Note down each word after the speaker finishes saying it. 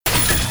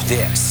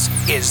This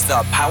is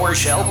the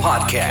PowerShell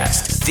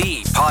Podcast,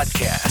 the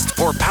podcast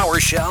for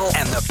PowerShell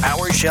and the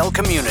PowerShell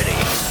community.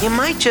 You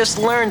might just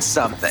learn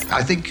something.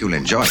 I think you'll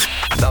enjoy it.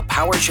 The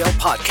PowerShell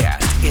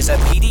Podcast is a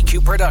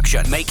PDQ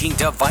production making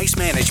device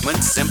management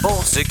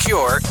simple,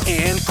 secure,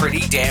 and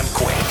pretty damn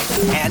quick.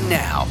 And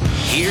now,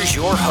 here's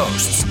your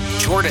hosts,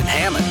 Jordan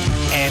Hammond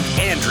and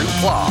Andrew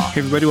Plaw. Hey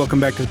everybody, welcome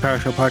back to the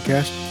PowerShell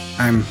Podcast.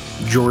 I'm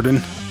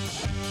Jordan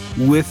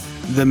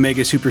with the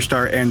mega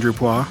superstar Andrew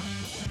Plaw.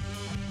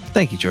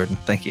 Thank you, Jordan.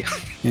 Thank you.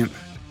 Yeah.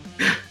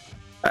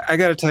 I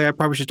got to tell you, I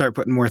probably should start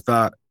putting more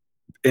thought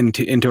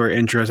into our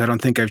intros. I don't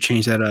think I've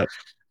changed that up.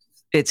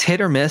 It's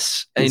hit or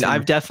miss. I mean,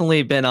 I've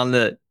definitely been on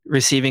the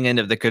receiving end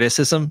of the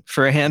criticism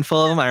for a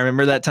handful of them. I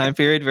remember that time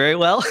period very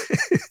well.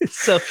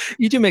 So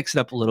you do mix it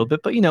up a little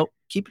bit, but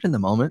keep it in the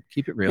moment.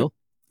 Keep it real.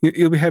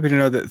 You'll be happy to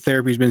know that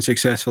therapy's been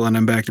successful and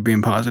I'm back to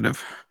being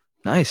positive.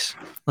 Nice.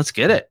 Let's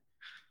get it.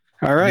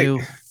 All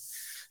right.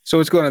 So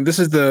what's going on? This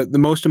is the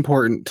most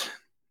important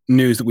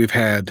news that we've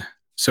had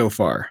so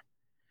far.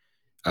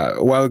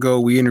 A while ago,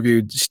 we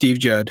interviewed Steve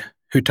Judd,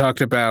 who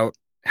talked about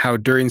how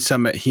during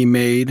Summit he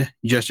made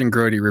Justin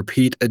Grody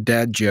repeat a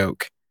dad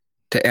joke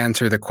to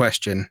answer the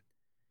question.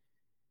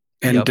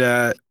 And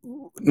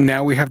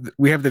now we have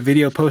the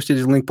video posted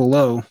as a link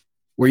below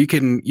where you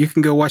can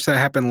go watch that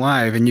happen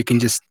live and you can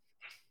just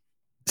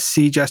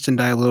see Justin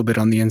die a little bit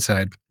on the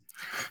inside.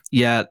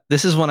 Yeah,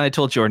 this is one I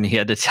told Jordan he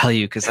had to tell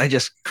you because I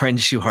just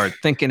cringed too hard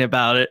thinking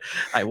about it.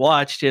 I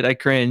watched it. I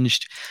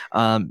cringed.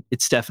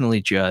 It's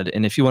definitely Judd.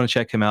 And if you want to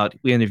check him out,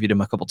 we interviewed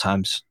him a couple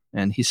times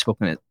and he's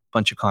spoken at a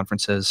bunch of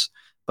conferences.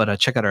 But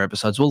check out our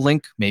episodes. We'll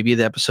link maybe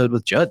the episode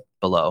with Judd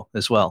below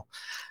as well.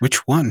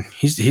 Which one?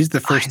 He's the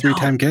first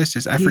 3-time guest.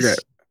 I forget.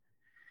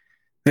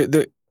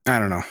 I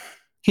don't know.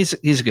 He's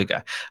a good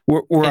guy.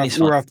 We're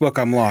off book.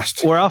 I'm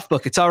lost. We're off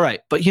book. It's all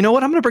right. But you know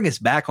what? I'm going to bring us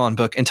back on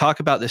book and talk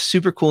about this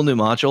super cool new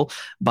module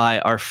by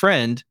our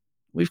friend.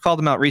 We've called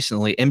him out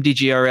recently,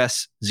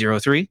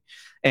 MDGRS03.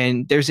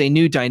 And there's a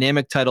new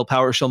dynamic title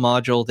PowerShell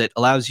module that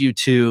allows you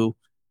to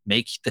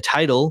make the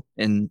title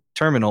in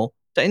terminal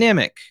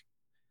dynamic.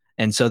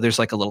 And so there's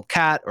like a little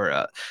cat or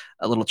a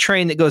little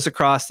train that goes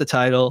across the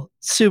title.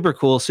 Super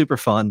cool, super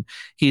fun.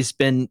 He's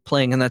been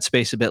playing in that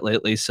space a bit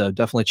lately, so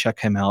definitely check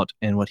him out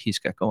and what he's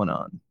got going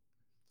on.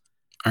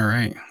 All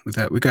right. With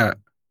that, we got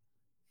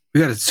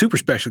a super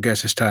special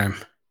guest this time.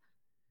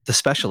 The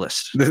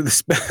specialist. The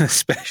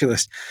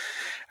specialist.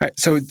 All right.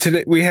 So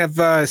today we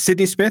have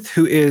Sydney Smith,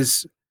 who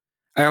is,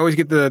 I always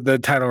get the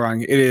title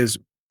wrong. It is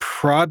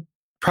product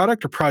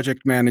or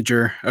project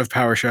manager of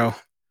PowerShell.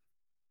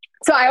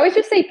 So I always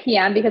just say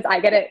PM because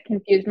I get it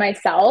confused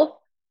myself.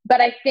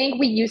 But I think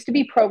we used to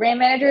be program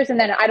managers. And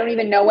then I don't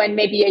even know when,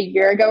 maybe a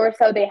year ago or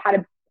so, they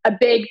had a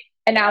big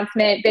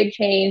announcement, big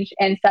change.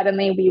 And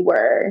suddenly we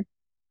were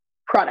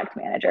product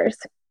managers.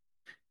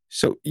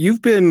 So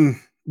you've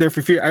been there for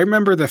a few. I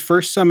remember the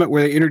first summit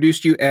where they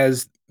introduced you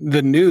as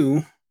the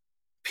new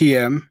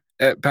PM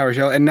at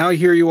PowerShell. And now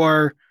here you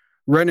are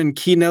running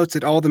keynotes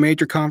at all the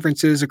major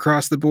conferences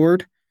across the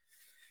board.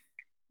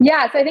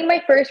 Yeah, so I think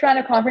my first round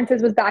of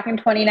conferences was back in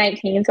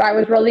 2019. So I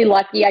was really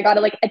lucky. I got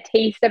a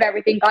taste of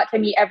everything, got to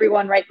meet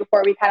everyone right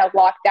before we kind of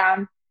locked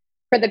down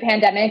for the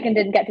pandemic and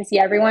didn't get to see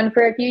everyone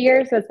for a few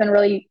years. So it's been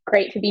really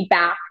great to be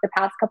back the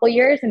past couple of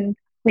years and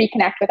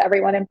reconnect with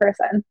everyone in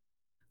person.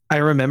 I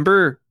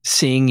remember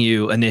seeing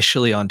you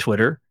initially on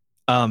Twitter.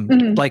 I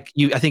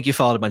think you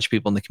followed a bunch of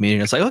people in the community.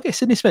 And it's like, okay,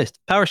 Sydney Smith,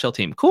 PowerShell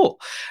team,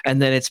 cool.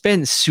 And then it's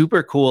been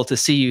super cool to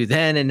see you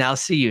then and now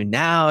see you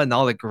now and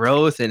all the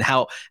growth and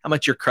how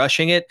much you're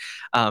crushing it.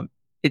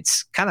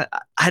 It's kind of,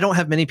 I don't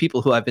have many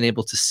people who I've been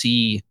able to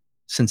see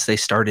since they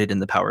started in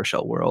the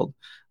PowerShell world.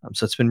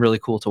 So it's been really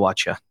cool to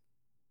watch you.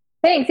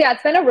 Thanks. Yeah,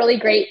 it's been a really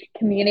great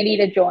community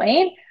to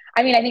join.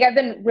 I mean, I think I've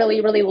been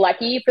really, really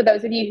lucky. For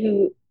those of you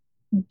who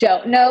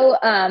don't know,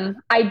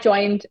 I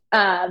joined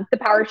the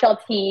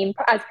PowerShell team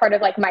as part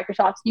of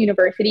Microsoft's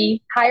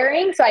university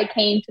hiring. So I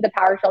came to the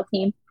PowerShell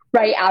team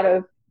right out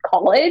of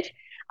college.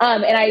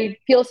 And I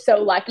feel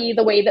so lucky.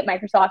 The way that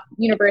Microsoft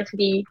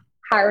university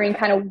hiring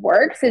kind of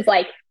works is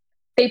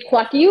they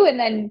pluck you and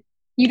then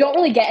you don't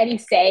really get any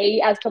say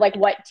as to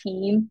what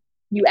team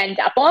you end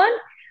up on.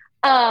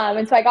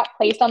 And so I got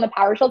placed on the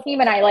PowerShell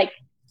team and I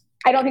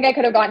don't think I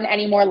could have gotten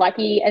any more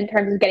lucky in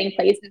terms of getting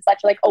placed in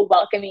such a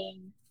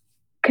welcoming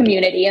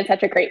community and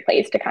such a great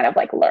place to kind of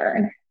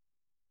learn.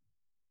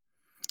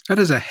 That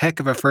is a heck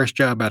of a first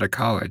job out of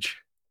college.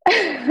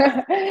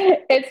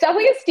 It's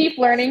definitely a steep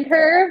learning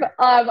curve.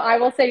 I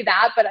will say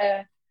that, but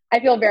I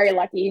feel very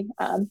lucky.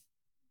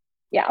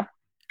 Yeah.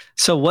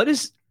 So what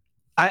is,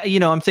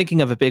 I'm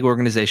thinking of a big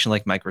organization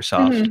like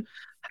Microsoft. Mm-hmm.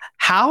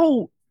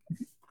 How,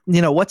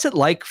 what's it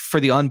like for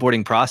the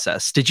onboarding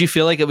process? Did you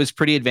feel like it was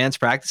pretty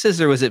advanced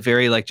practices or was it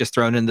very just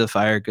thrown into the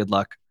fire? Good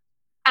luck.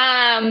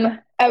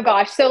 Oh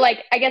gosh. So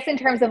I guess in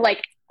terms of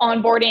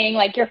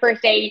onboarding, your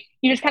first day,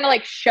 you just kind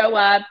of show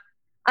up.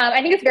 I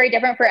think it's very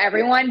different for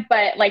everyone,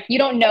 but you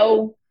don't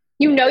know,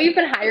 you've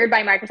been hired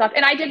by Microsoft.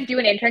 And I did do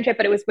an internship,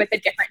 but it was with a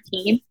different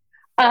team.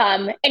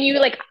 And you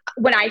like,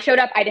 when I showed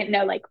up, I didn't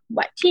know like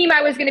what team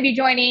I was going to be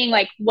joining,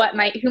 like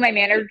who my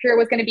manager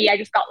was going to be. I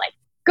just got like,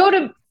 go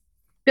to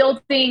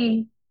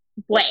building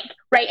blank,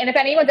 right? And if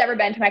anyone's ever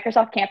been to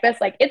Microsoft campus,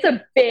 like it's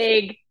a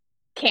big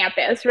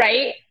campus,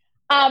 right?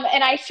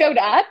 And I showed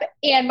up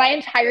and my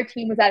entire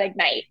team was at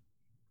Ignite.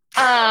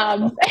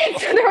 And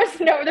so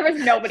there was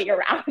nobody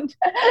around.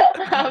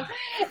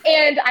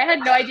 And I had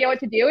no idea what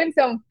to do. And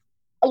so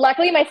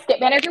luckily my skip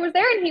manager was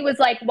there and he was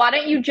like, why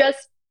don't you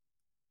just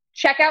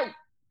check out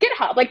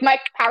GitHub? Like my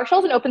PowerShell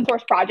is an open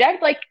source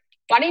project. Like,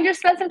 why don't you just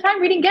spend some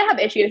time reading GitHub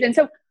issues? And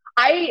so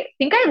I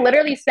think I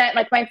literally spent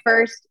like my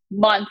first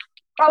month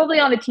probably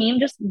on the team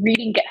just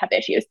reading GitHub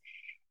issues.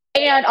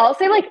 And I'll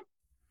say like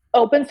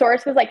open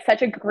source was like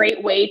such a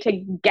great way to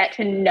get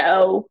to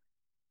know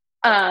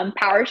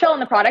PowerShell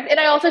and the product. And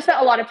I also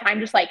spent a lot of time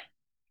just like,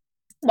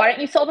 why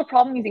don't you solve a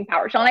problem using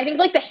PowerShell? And I think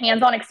like the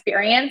hands-on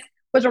experience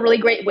was a really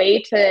great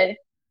way to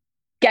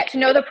get to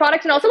know the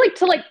product and also like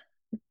to like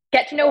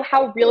get to know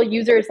how real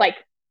users like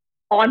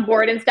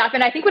onboard and stuff.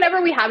 And I think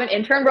whenever we have an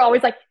intern, we're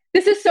always like,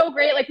 this is so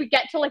great. Like we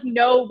get to like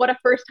know what a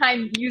first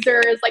time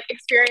user's like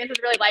experience is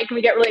really like, and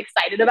we get really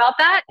excited about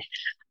that.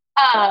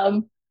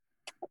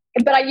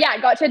 But I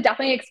got to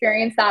definitely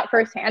experience that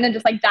firsthand and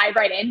just like dive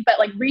right in. But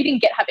like reading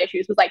GitHub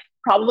issues was like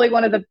probably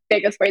one of the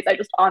biggest ways I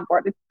just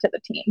onboarded to the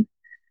team.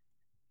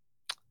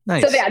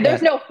 Nice. So yeah,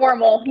 there's no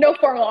formal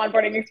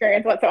onboarding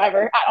experience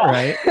whatsoever at all.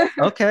 Right.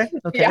 Okay.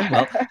 Yeah.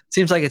 Well,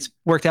 seems like it's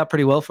worked out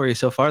pretty well for you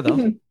so far,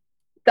 though.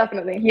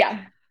 Definitely.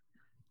 Yeah.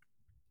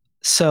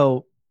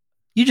 So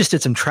you just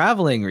did some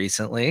traveling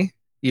recently.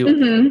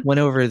 You went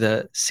over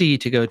the sea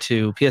to go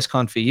to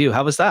PSConf EU.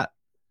 How was that?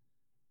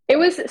 It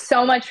was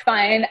so much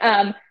fun.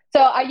 I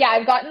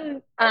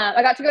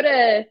got to go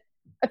to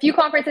a few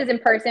conferences in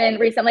person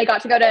recently.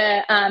 Got to go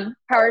to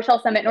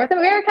PowerShell Summit North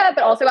America,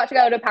 but also got to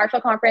go to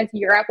PowerShell Conference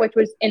Europe, which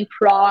was in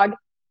Prague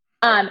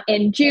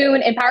in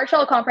June. And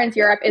PowerShell Conference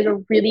Europe is a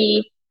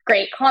really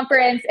great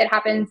conference. It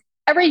happens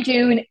every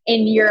June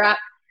in Europe.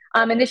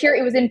 And this year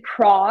it was in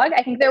Prague.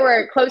 I think there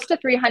were close to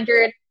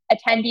 300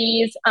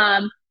 attendees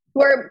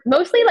who are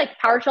mostly like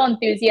PowerShell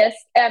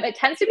enthusiasts. It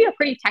tends to be a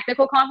pretty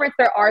technical conference.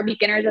 There are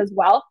beginners as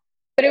well.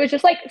 But it was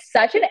just like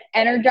such an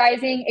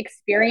energizing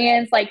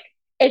experience. Like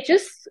it's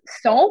just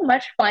so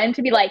much fun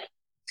to be like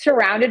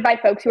surrounded by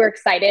folks who are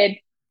excited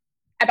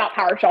about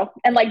PowerShell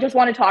and like just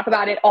want to talk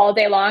about it all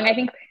day long. I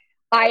think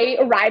I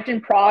arrived in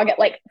Prague at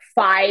like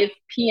 5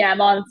 p.m.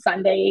 on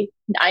Sunday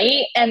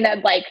night and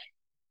then like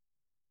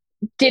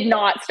did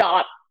not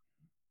stop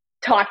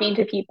talking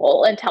to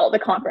people until the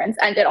conference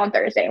ended on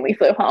Thursday and we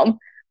flew home.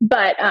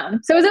 But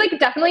so it was like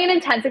definitely an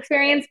intense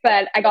experience,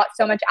 but I got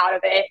so much out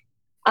of it.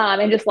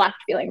 And just left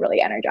feeling really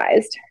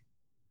energized.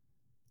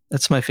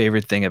 That's my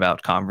favorite thing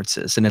about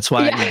conferences. And it's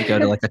why I need to go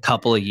to like a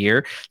couple a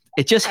year.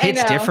 It just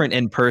hits different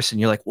in person.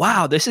 You're like,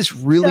 wow, this is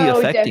really so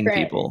affecting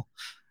people.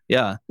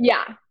 Yeah.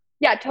 Yeah.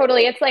 Yeah,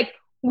 totally. It's like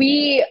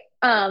we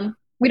don't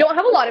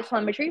have a lot of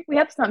telemetry. We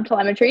have some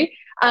telemetry.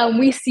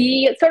 We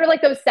see sort of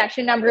like those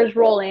session numbers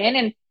roll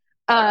in.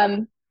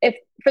 And if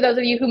for those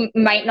of you who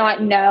might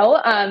not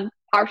know,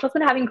 PowerShell's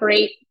been having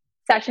great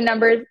session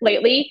numbers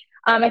lately.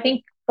 I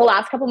think the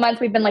last couple of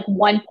months, we've been like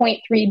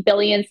 1.3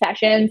 billion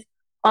sessions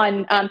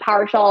on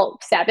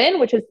PowerShell 7,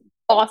 which is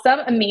awesome,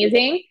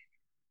 amazing.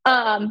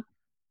 But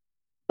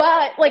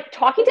like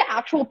talking to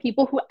actual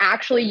people who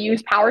actually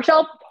use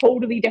PowerShell,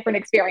 totally different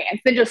experience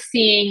than just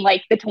seeing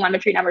like the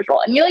telemetry numbers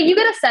roll. And you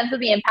get a sense of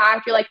the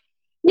impact. You're like,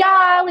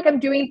 yeah, like I'm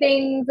doing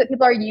things that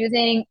people are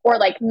using, or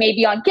like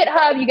maybe on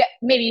GitHub, you get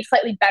maybe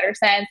slightly better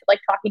sense of like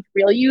talking to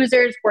real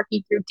users,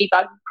 working through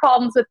debugging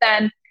problems with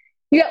them.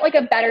 You get like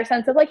a better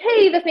sense of like,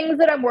 hey, the things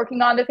that I'm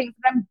working on, the things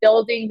that I'm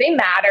building, they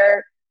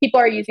matter. People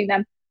are using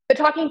them. But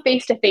talking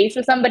face to face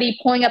with somebody,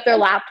 pulling up their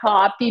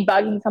laptop,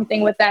 debugging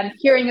something with them,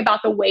 hearing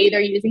about the way they're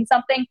using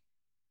something,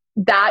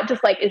 that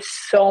just like is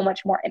so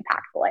much more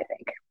impactful, I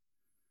think.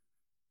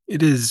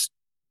 It is.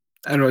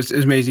 I don't know. It's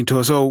amazing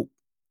tool. So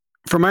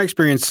from my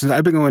experience,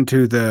 I've been going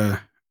to the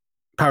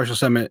PowerShell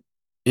Summit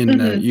in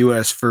the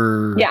US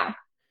for,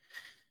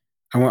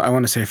 I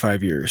want to say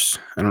 5 years.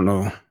 I don't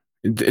know.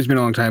 It's been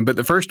a long time, but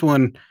the first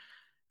one,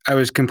 I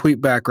was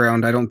complete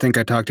background. I don't think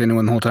I talked to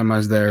anyone the whole time I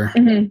was there.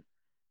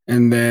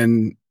 And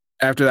then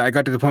after that, I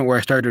got to the point where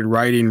I started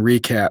writing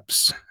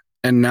recaps,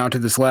 and now to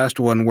this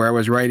last one where I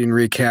was writing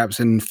recaps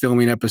and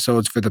filming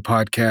episodes for the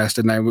podcast.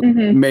 And I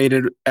made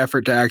an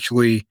effort to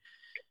actually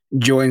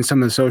join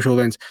some of the social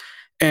events.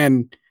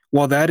 And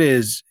while that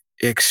is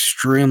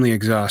extremely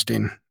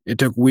exhausting, it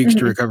took weeks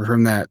to recover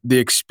from that. The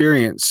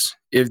experience,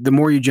 the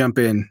more you jump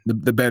in,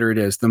 the better it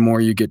is, the more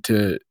you get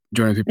to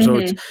join people. So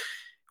it's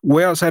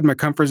way outside my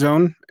comfort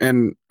zone,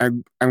 and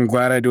I'm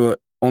glad I do it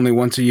only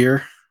once a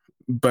year.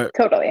 But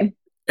totally,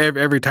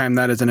 every time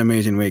that is an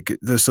amazing week.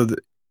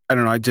 I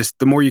don't know.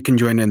 The more you can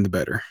join in, the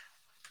better.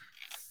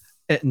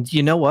 And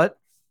you know what?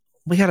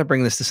 We got to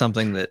bring this to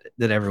something that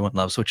everyone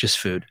loves, which is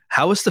food.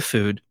 How was the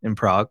food in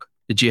Prague?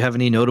 Did you have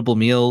any notable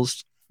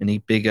meals? Any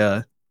big,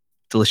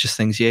 delicious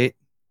things you ate?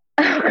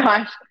 Oh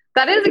gosh,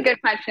 that is a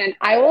good question.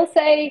 I will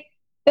say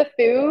The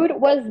food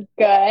was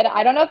good.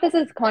 I don't know if this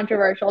is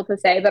controversial to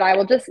say, but I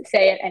will just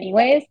say it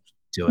anyways.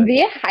 Do it.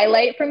 The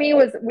highlight for me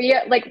was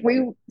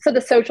so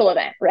the social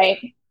event, right?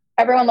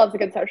 Everyone loves a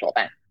good social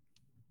event.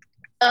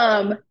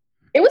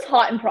 It was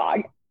hot in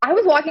Prague. I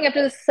was walking up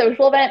to this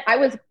social event. I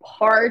was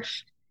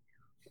parched.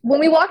 When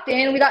we walked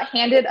in, we got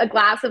handed a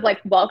glass of like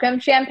welcome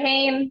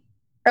champagne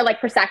or like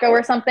Prosecco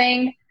or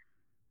something.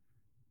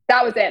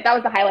 That was it. That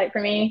was the highlight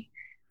for me.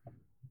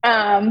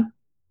 Not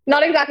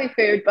exactly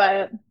food,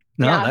 but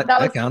No, yeah,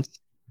 that counts.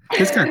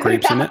 It's got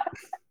grapes in it.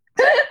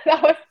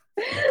 That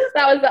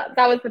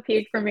was the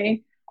peak for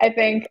me, I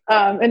think,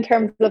 in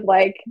terms of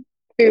like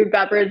food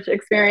beverage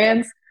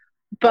experience.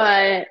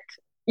 But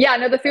yeah,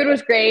 no, the food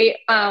was great.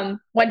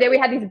 One day we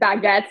had these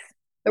baguettes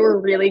that were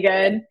really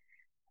good.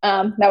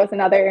 That was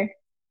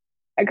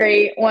a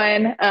great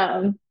one.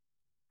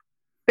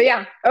 But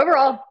yeah,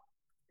 overall,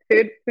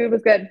 food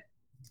was good.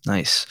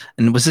 Nice.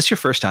 And was this your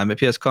first time at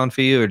PSCon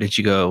for you, or did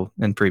you go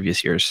in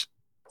previous years?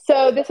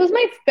 So this was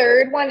my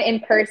third one in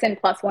person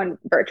plus one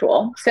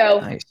virtual. So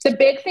Nice. the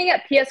big thing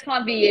at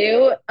PSCon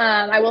VU,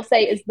 I will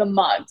say, is the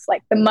mugs.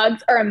 Like the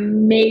mugs are a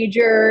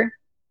major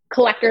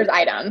collector's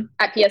item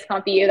at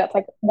PSCon VU. That's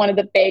like one of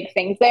the big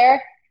things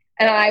there.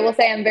 And I will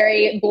say I'm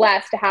very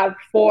blessed to have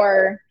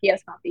 4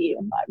 PSCon VU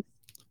mugs.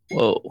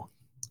 Whoa.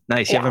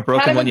 Nice. You haven't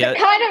broken one yet?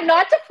 Kind of,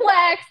 not to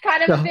flex,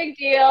 kind of a big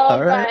deal.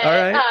 All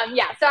right.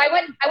 Yeah. So I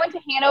went to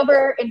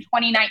Hanover in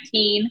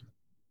 2019.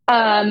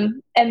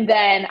 And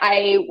then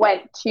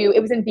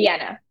it was in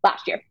Vienna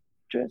last year,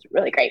 which was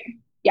really great.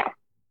 Yeah.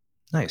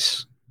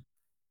 Nice.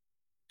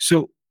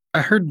 So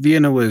I heard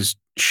Vienna was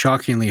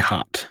shockingly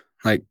hot,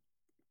 like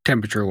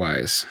temperature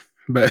wise.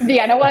 But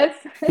Vienna was?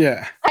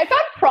 Yeah. I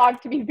found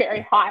Prague to be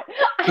very hot.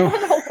 I don't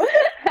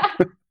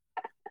know.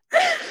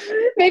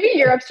 Maybe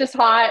Europe's just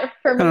hot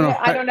for me.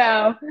 I don't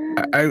know.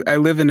 I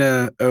live in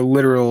a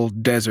literal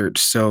desert,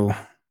 so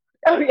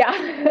oh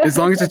yeah. As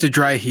long as it's a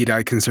dry heat,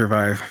 I can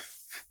survive.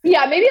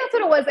 Yeah, maybe that's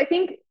what it was. I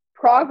think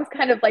Prague was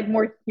kind of like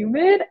more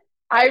humid.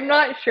 I'm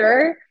not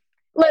sure.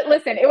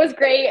 Listen, it was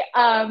great.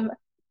 But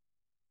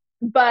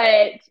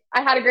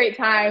I had a great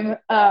time.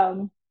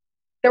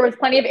 There was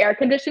plenty of air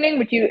conditioning,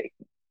 which you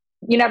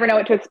never know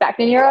what to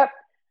expect in Europe.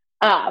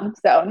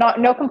 So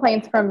no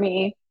complaints from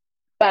me,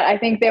 but I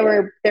think they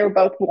were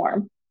both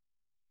warm.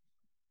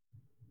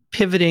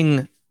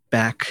 Pivoting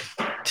back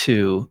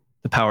to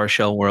the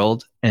PowerShell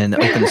world and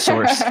open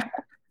source.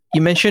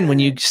 You mentioned when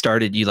you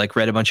started, you like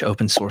read a bunch of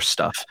open source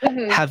stuff.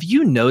 Mm-hmm. Have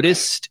you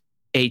noticed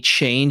a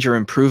change or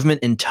improvement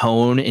in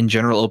tone in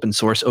general open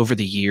source over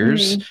the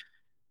years? Mm-hmm.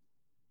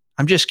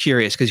 I'm just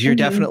curious because you're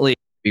definitely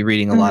be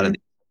reading a lot of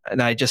these,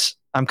 and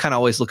I'm kind of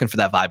always looking for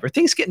that vibe. Are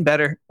things getting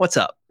better? What's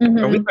up? Are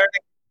we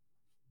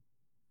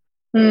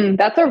learning?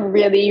 That's a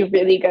really,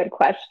 really good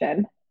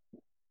question.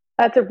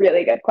 I think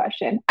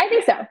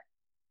so.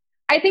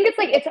 I think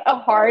it's a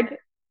hard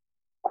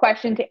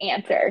question to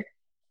answer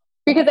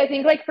because I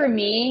think like for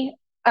me,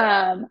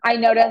 I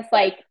notice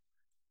like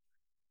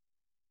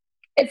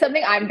it's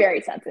something I'm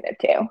very sensitive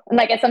to, and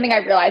like it's something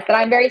I've realized that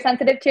I'm very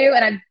sensitive to,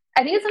 and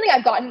I think it's something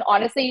I've gotten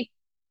honestly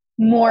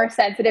more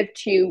sensitive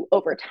to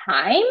over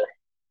time.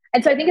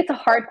 And so I think it's a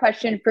hard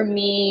question for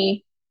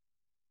me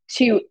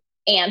to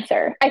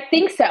answer. I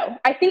think so.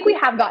 I think we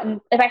have gotten,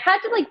 if I had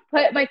to like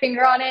put my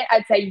finger on it,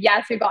 I'd say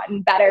yes, we've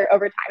gotten better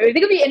over time. I think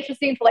it'd be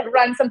interesting to like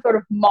run some sort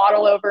of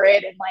model over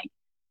it and like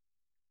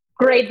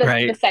grade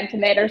the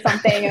sentiment or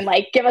something and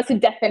like give us a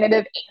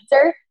definitive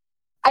answer.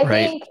 I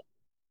think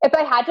if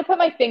I had to put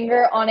my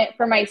finger on it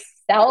for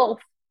myself,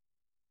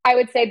 I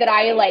would say that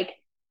I love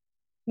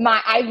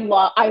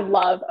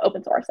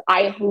open source.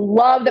 I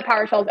love that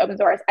PowerShell is open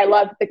source. I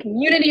love the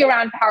community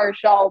around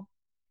PowerShell.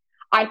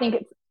 I think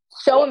it's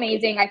so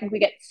amazing. I think we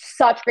get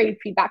such great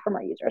feedback from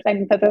our users. I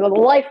think that they're the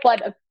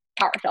lifeblood of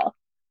PowerShell.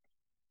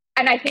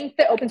 And I think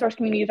the open source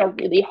communities are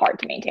really hard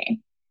to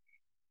maintain.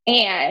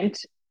 And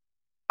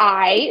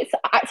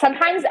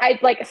sometimes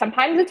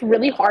it's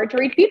really hard to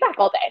read feedback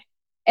all day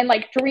and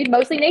like to read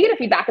mostly negative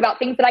feedback about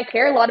things that I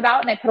care a lot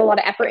about and I put a lot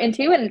of effort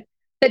into, and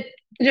the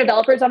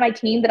developers on my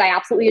team that I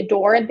absolutely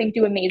adore and think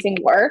do amazing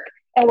work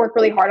and work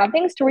really hard on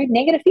things, to read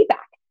negative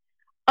feedback.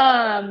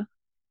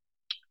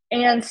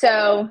 And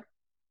so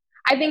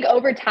I think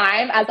over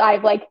time, as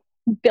I've like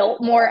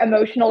built more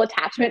emotional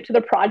attachment to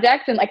the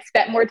project and like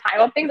spent more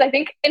time on things, I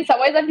think in some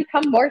ways I've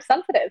become more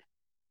sensitive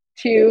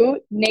to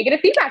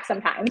negative feedback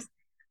sometimes.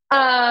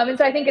 And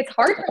so I think it's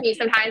hard for me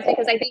sometimes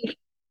because I think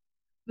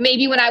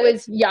maybe when I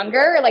was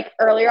younger, like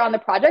earlier on the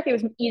project, it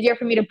was easier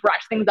for me to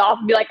brush things off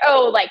and be like,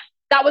 oh, like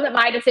that wasn't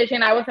my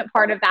decision. I wasn't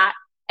part of that.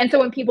 And so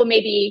when people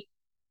maybe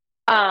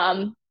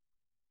said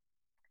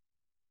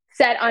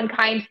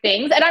unkind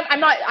things, and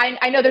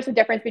I know there's a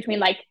difference between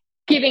like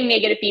giving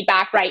negative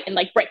feedback, right, and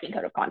like breaking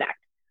code of conduct.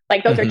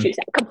 Like those are two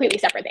completely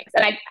separate things.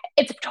 And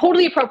it's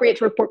totally appropriate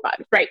to report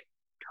bugs, right?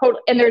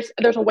 And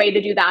there's a way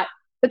to do that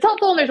that's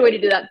helpful, and there's a way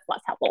to do that that's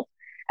less helpful.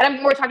 And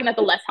I'm more talking about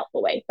the less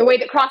helpful way, the way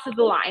that crosses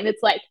the line.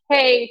 It's like,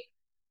 hey,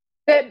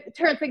 that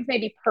turns things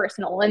maybe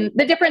personal. And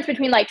the difference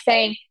between like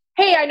saying,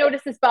 hey, I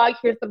noticed this bug,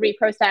 here's the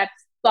repro steps,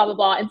 blah, blah,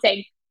 blah, and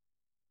saying,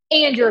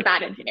 and you're a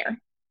bad engineer,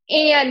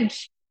 and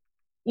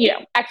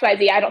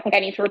XYZ. I don't think I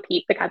need to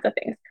repeat the kinds of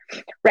things,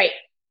 right?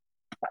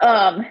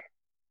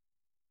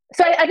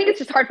 So I think it's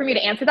just hard for me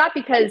to answer that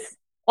because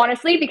I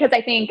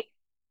think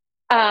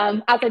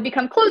as I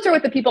become closer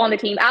with the people on the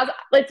team, as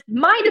it's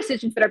my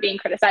decisions that are being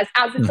criticized,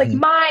 as it's like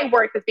my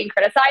work that's being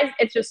criticized,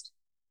 it's just,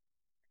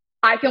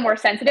 I feel more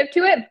sensitive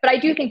to it, but I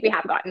do think we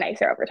have gotten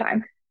nicer over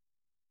time.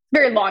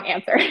 Very long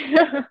answer.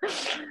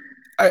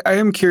 I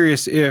am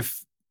curious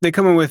if they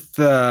come in with,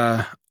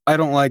 I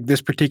don't like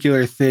this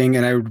particular thing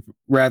and I would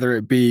rather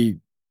it be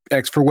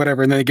X for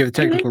whatever, and then they give the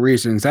technical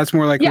reasons. That's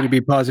more likely to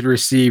be positive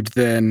received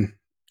than,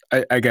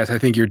 I guess, I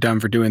think you're dumb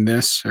for doing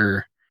this,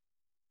 or.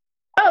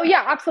 Oh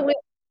yeah, absolutely.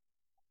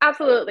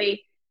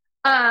 Absolutely.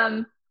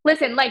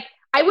 Listen, like,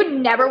 I would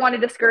never want to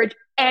discourage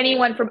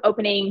anyone from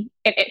opening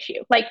an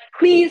issue. Like,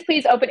 please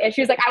open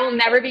issues. Like, I will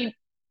never be,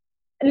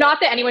 not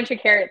that anyone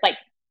should care, like,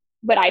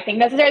 what I think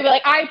necessarily, but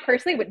like, I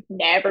personally would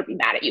never be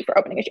mad at you for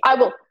opening an issue. I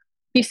will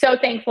be so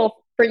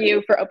thankful for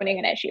you for opening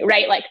an issue,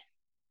 right? Like,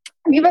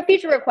 you have a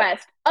feature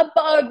request, a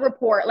bug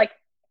report. Like,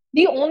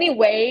 the only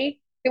way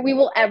that we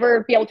will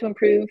ever be able to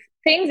improve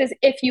things is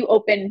if you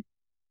open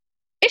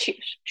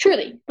issues,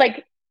 truly.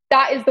 Like,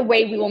 that is the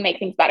way we will make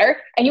things better.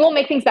 And you will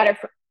make things better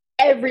for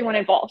everyone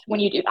involved when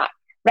you do that,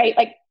 right?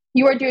 Like,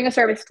 you are doing a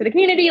service to the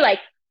community, like,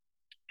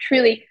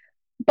 truly.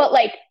 But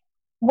like,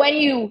 when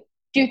you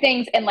do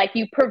things and like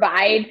you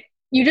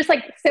just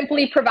like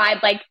simply provide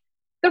like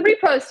the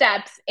repo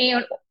steps,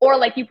 and or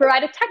like you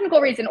provide a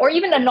technical reason or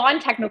even a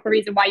non-technical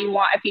reason why you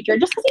want a feature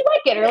just because you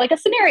like it, or like a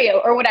scenario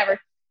or whatever.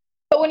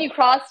 But when it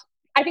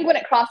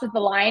crosses the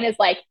line is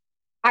like,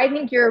 I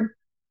think you're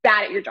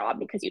bad at your job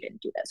because you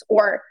didn't do this.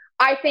 Or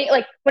I think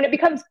like when it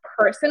becomes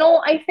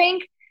personal, I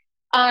think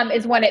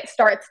is when it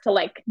starts to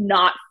like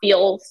not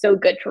feel so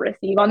good to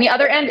receive on the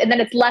other end. And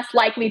then it's less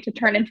likely to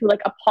turn into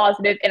like a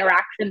positive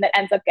interaction that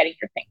ends up getting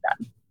your thing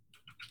done.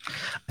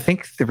 I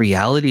think the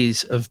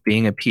realities of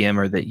being a PM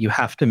are that you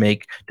have to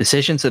make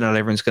decisions that not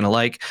everyone's going to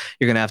like.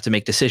 You're going to have to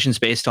make decisions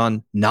based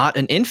on not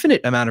an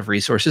infinite amount of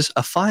resources,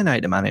 a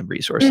finite amount of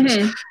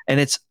resources. And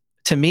it's,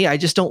 to me, I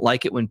just don't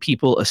like it when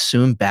people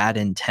assume bad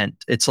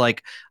intent. It's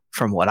like,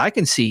 from what I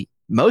can see,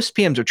 most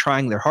PMs are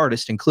trying their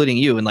hardest, including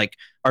you, and like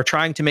are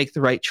trying to make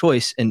the right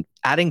choice, and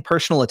adding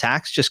personal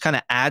attacks just kind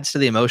of adds to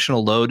the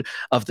emotional load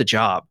of the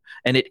job.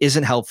 And it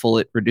isn't helpful.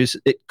 It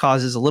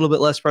causes a little bit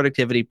less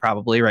productivity,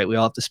 probably, right? We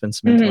all have to spend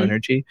some mental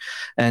energy.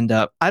 And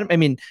I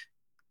mean,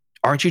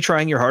 aren't you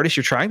trying your hardest?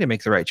 You're trying to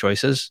make the right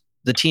choices.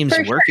 The team's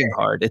working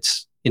hard.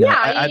 It's,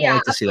 I don't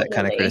like to see that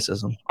kind of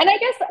criticism. And I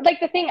guess like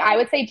the thing I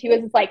would say too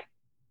is it's like,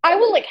 I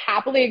will like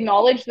happily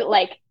acknowledge that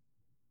like,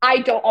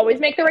 I don't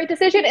always make the right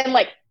decision. And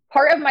like,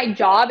 part of my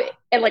job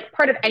and like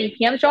part of any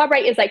PM's job,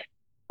 right, is like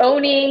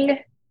owning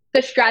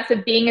the stress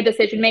of being a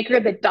decision maker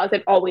that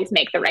doesn't always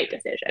make the right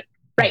decision,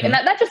 right? And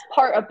that's just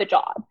part of the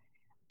job.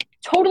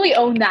 Totally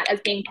own that as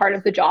being part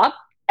of the job.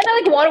 And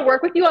I like want to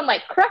work with you on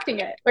like correcting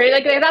it, right?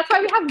 Like that's why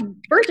we have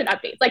version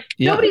updates. Like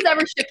nobody's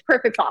ever shipped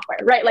perfect software,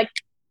 right? Like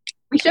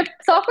we ship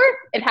software,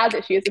 it has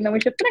issues, and then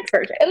we ship the next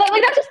version. And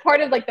like that's just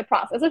part of like the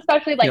process,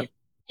 especially like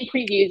in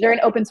previews or in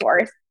open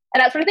source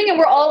and that sort of thing. And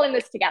we're all in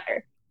this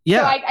together.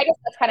 Yeah. So I guess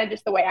that's kind of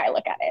just the way I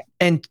look at it.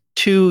 And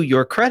to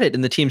your credit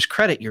and the team's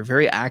credit, you're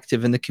very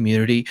active in the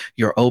community.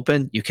 You're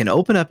open. You can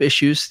open up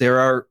issues.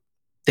 There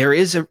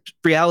is a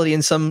reality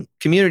in some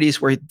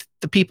communities where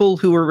the people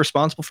who are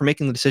responsible for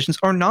making the decisions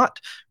are not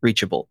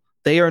reachable.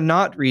 They are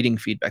not reading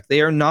feedback.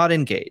 They are not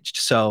engaged.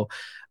 So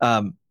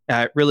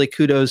really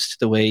kudos to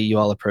the way you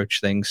all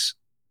approach things.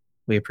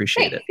 We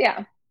appreciate it.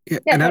 Yeah. And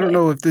totally. I don't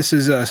know if this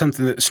is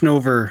something that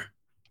Snover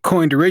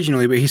coined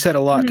originally, but he said a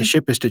lot to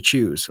ship is to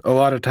choose. A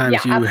lot of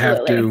times you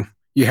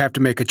have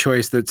to make a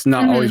choice that's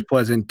not always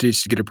pleasant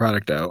just to get a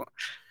product out.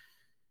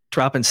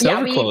 Dropping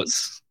Snover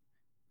quotes.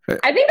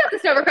 I think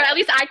that's a Snover quote. At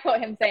least I quote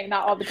him saying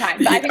that all the time.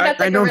 But I think that's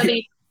like a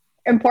really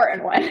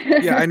important one.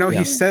 I know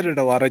he said it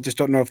a lot. I just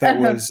don't know if that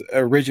was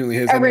originally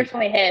his.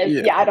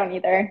 Yeah, I don't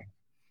either.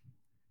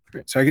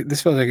 So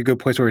this feels like a good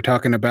place where we're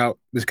talking about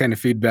this kind of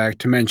feedback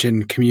to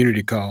mention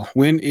community call.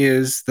 When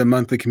is the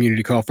monthly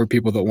community call for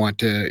people that want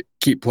to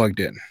keep plugged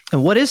in?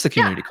 And what is the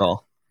community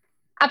call?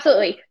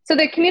 Absolutely. So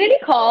the community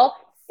call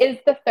is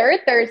the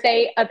third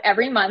Thursday of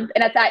every month,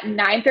 and it's at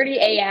 9:30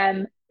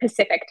 a.m.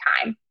 Pacific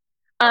time.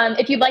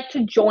 If you'd like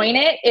to join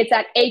it, it's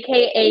at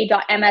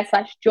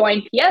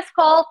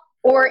aka.ms/join/PS-call,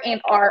 or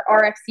in our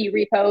RFC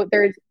repo,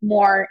 there's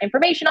more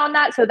information on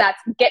that. So that's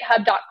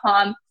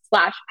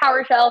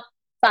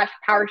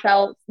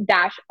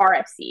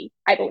github.com/PowerShell/PowerShell-RFC,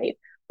 I believe.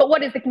 But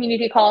what is the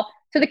community call?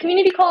 So the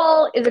community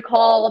call is a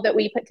call that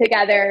we put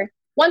together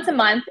once a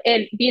month,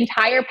 and the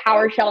entire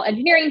PowerShell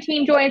engineering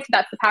team joins. So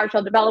that's the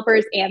PowerShell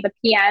developers and the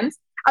PMs,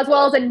 as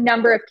well as a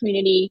number of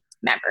community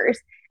members.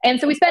 And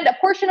so we spend a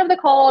portion of the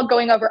call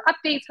going over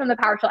updates from the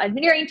PowerShell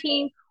engineering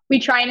team. We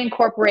try and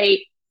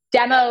incorporate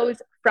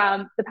demos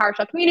from the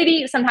PowerShell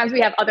community. Sometimes we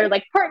have other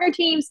like partner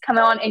teams come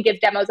on and give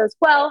demos as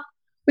well.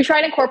 We try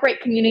and incorporate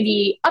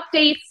community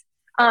updates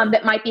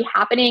that might be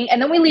happening.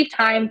 And then we leave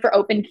time for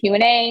open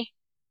Q&A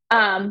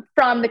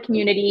from the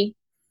community.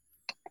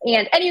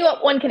 And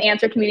anyone can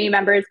answer, community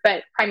members,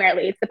 but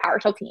primarily it's the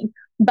PowerShell team.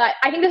 But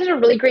I think this is a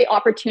really great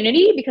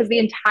opportunity because the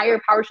entire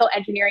PowerShell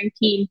engineering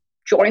team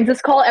joins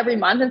this call every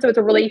month. And so it's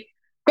a really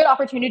good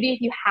opportunity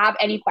if you have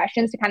any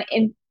questions to kind of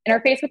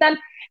interface with them.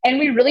 And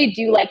we really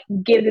do like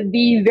give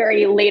the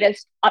very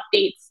latest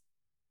updates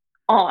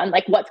on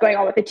like what's going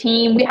on with the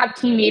team. We have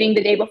team meeting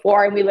the day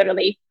before and we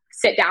literally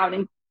sit down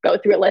and go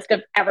through a list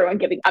of everyone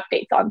giving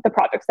updates on the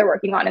projects they're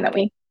working on. And then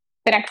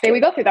the next day we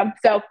go through them.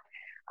 So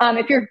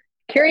if you're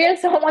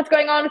curious on what's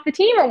going on with the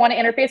team or want to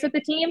interface with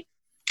the team,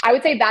 I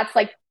would say that's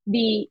like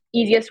the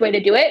easiest way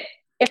to do it.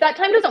 If that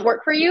time doesn't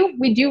work for you,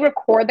 we do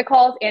record the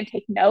calls and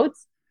take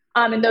notes.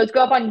 And those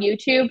go up on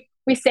YouTube.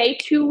 We say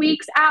 2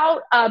 weeks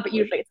out, but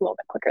usually it's a little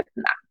bit quicker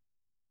than that.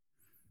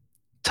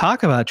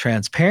 Talk about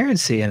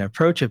transparency and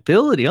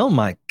approachability. Oh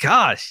my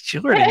gosh,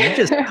 Jordan, you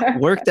just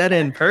worked that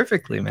in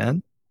perfectly,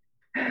 man.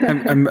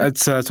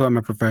 That's why I'm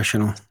a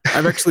professional.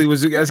 I was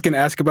going to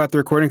ask about the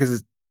recording because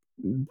it's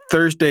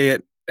Thursday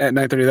at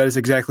 9:30. That is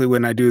exactly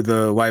when I do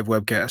the live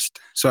webcast.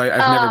 So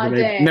I've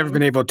never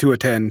been able to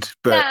attend.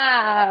 But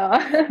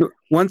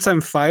once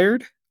I'm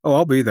fired,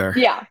 I'll be there.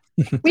 Yeah,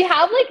 we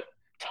have like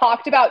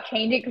talked about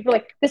changing because we're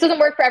like, this doesn't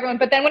work for everyone.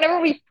 But then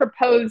whenever we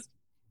proposed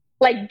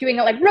like doing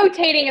it like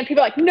rotating, and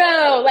people are like,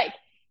 no, like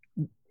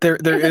there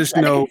is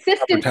no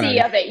consistency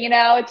of it.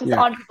 It's just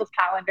on people's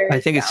calendars. I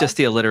think it's just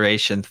the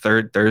alliteration.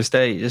 Third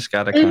Thursday. You just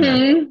gotta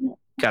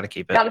gotta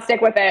keep it. Gotta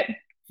stick with it.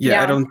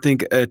 Yeah, I don't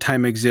think a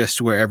time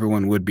exists where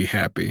everyone would be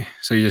happy.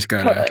 So you just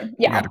gotta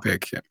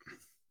pick.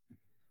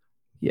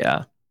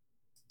 Yeah.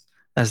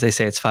 As they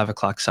say, it's 5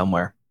 o'clock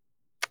somewhere.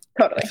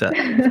 Totally.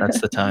 If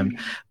that's the time.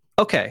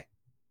 Okay.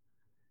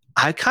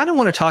 I kind of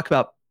want to talk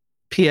about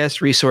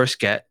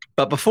PSResourceGet.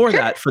 But before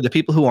that, for the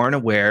people who aren't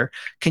aware,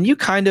 can you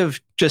kind of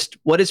just,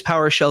 what is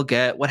PowerShell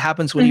Get? What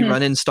happens when you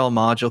run install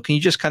module? Can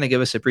you just kind of give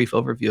us a brief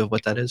overview of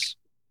what that is?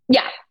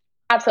 Yeah,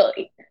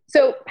 absolutely.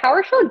 So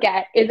PowerShell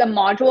Get is a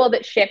module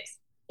that ships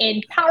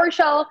in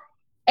PowerShell,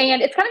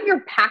 and it's kind of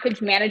your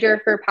package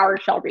manager for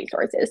PowerShell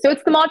resources. So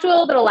it's the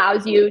module that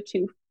allows you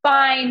to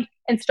find,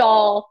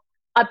 install,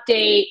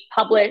 update,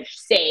 publish,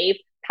 save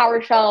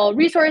PowerShell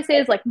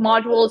resources like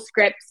modules,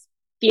 scripts,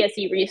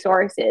 DSE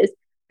resources,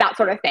 that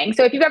sort of thing.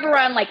 So if you've ever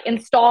run like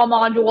install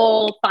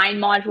module, find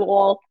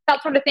module,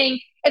 that sort of thing,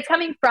 it's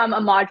coming from a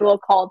module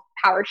called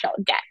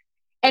PowerShell Get.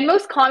 And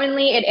most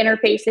commonly it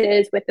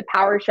interfaces with the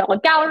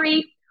PowerShell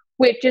Gallery,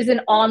 which is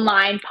an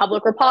online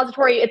public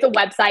repository. It's a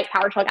website,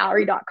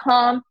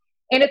 PowerShellGallery.com,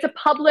 and it's a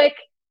public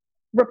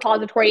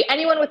repository.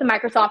 Anyone with a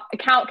Microsoft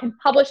account can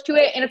publish to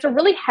it, and it's a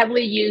really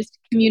heavily used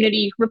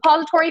community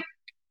repository.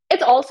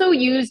 It's also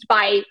used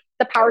by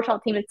the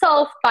PowerShell team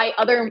itself, by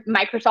other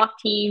Microsoft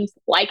teams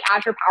like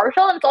Azure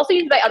PowerShell, and it's also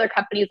used by other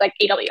companies like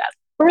AWS.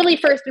 But really,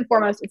 first and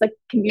foremost, it's a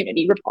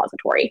community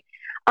repository.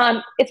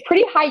 It's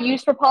pretty high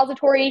use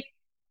repository,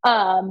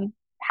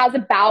 has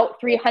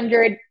about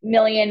 300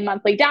 million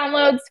monthly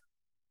downloads,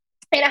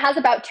 and it has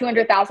about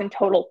 200,000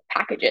 total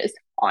packages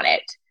on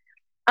it.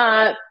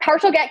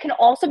 PowerShell Get can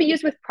also be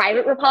used with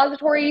private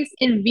repositories.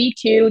 In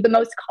V2, the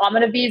most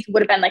common of these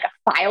would have been like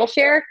a file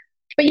share,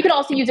 but you can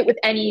also use it with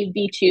any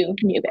V2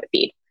 NuGet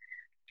feed.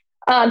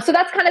 So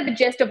that's kind of the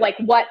gist of like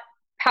what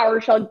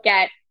PowerShell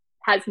Get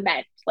has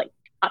meant like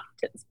up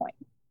to this point.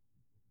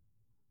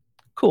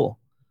 Cool.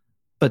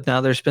 But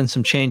now there's been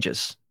some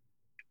changes.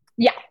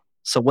 Yeah.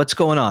 So what's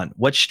going on?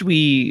 What should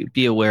we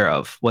be aware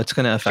of? What's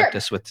going to affect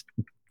us with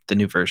the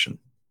new version?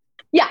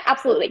 Yeah,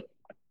 absolutely.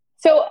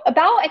 So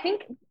I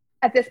think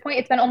at this point,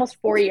 it's been almost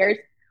 4 years.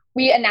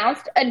 We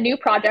announced a new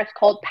project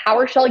called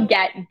PowerShell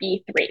Get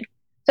V3.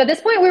 So at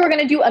this point, we were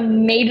going to do a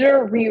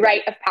major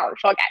rewrite of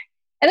PowerShell Get.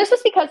 And this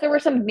was because there were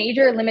some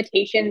major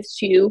limitations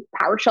to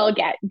PowerShell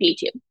Get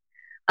V2.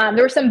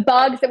 There were some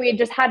bugs that we had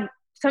just had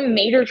some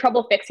major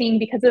trouble fixing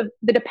because of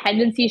the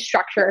dependency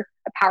structure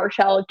of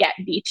PowerShell Get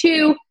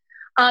V2,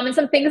 and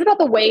some things about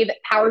the way that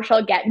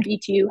PowerShell Get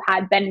V2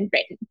 had been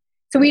written.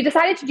 So we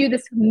decided to do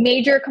this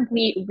major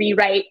complete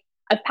rewrite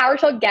of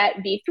PowerShell Get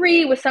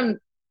V3 with some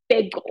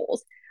big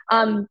goals.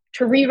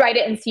 To rewrite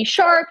it in C#,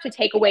 to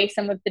take away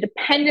some of the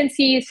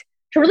dependencies,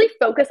 to really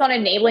focus on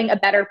enabling a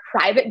better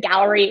private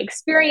gallery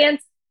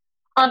experience,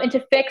 and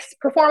to fix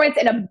performance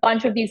in a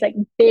bunch of these like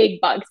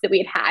big bugs that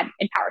we had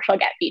in PowerShell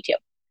Get V2. So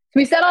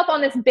we set off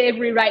on this big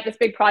rewrite, this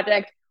big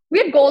project. We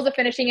had goals of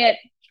finishing it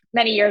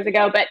many years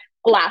ago, but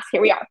alas,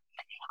 here we are.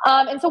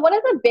 And so one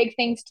of the big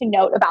things to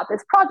note about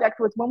this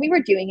project was when we were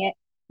doing it,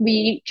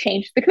 we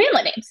changed the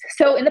commandlet names.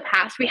 So in the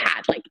past, we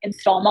had like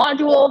install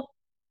module,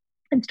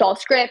 install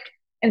script,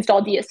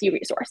 install DSC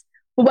resource.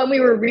 But when we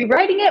were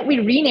rewriting it, we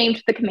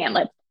renamed the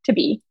commandlet to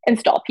be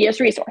install PS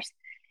resource.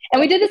 And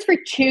we did this for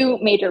two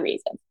major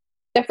reasons.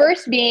 The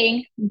first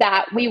being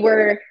that we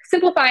were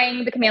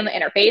simplifying the commandlet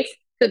interface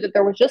so that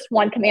there was just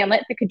one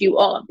commandlet that could do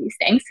all of these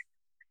things.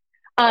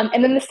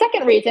 And then the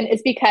second reason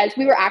is because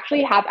we were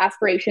actually have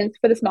aspirations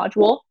for this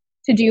module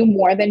to do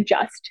more than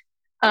just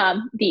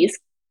these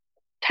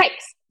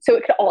types. So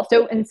it could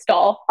also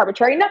install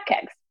arbitrary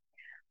nutkegs.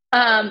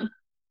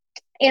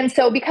 And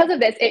so because of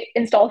this, it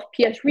installs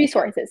PS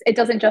resources. It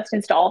doesn't just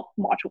install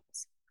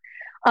modules.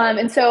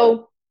 And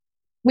so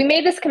we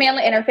made this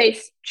commandlet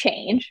interface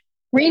change,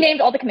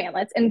 renamed all the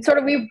commandlets, and sort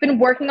of we've been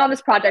working on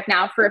this project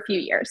now for a few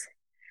years.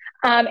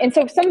 And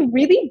so some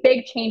really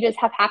big changes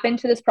have happened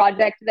to this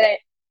project that you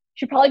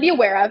should probably be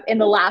aware of in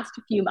the last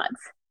few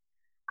months.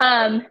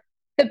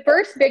 The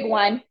first big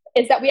one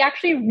is that we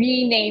actually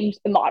renamed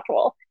the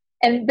module.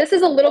 And this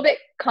is a little bit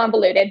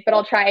convoluted, but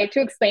I'll try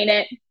to explain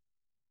it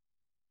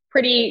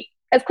pretty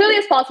as clearly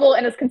as possible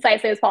and as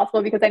concisely as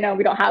possible because I know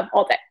we don't have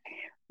all day.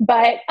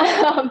 But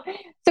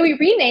so we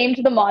renamed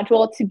the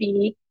module to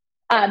be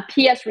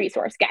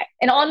PSResourceGet.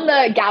 And on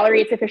the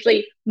gallery, it's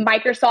officially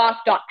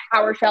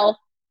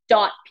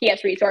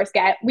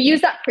Microsoft.PowerShell.PSResourceGet. We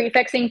use that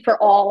prefixing for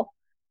all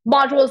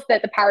modules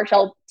that the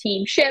PowerShell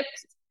team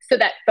ships so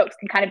that folks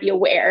can kind of be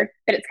aware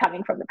that it's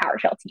coming from the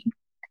PowerShell team.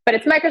 But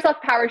it's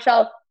Microsoft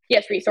PowerShell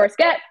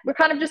PSResourceGet. We're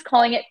kind of just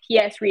calling it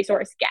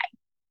PSResourceGet.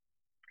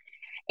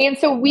 And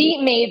so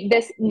we made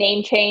this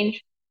name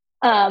change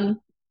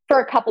for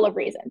a couple of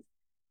reasons.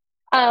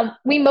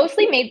 We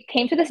mostly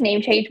came to this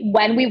name change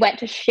when we went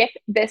to ship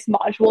this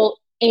module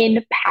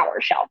in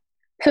PowerShell.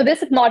 So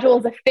this module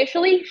is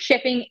officially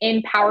shipping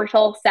in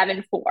PowerShell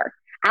 7.4.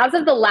 As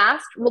of the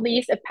last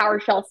release of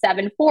PowerShell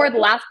 7.4, the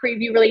last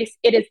preview release,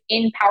 it is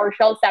in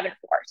PowerShell 7.4.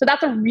 So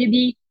that's a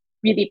really,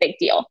 really big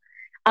deal.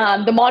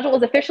 The module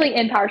is officially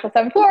in PowerShell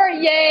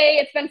 7.4. Yay,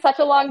 it's been such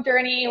a long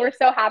journey. We're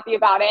so happy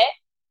about it.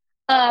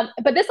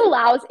 But this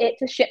allows it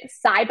to ship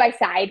side by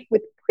side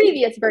with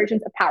previous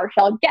versions of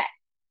PowerShell Get.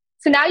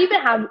 So now you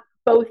can have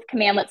both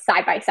commandlets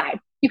side by side.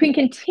 You can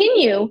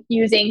continue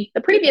using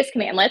the previous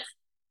commandlets,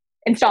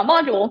 install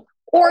module,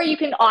 or you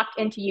can opt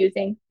into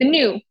using the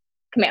new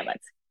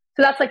commandlets.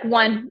 So that's like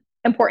one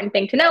important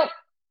thing to note.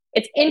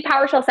 It's in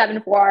PowerShell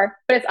 7.4,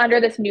 but it's under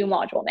this new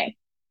module name.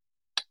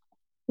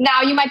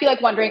 Now you might be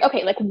like wondering,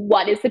 okay, like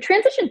what is the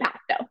transition path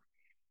though?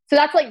 So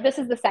that's like, this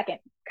is the second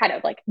kind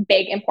of like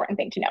big important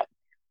thing to note.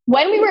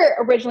 When we were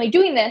originally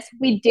doing this,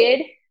 we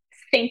did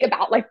think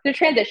about like the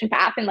transition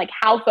path and like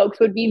how folks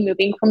would be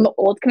moving from the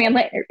old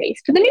commandlet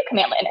interface to the new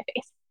commandlet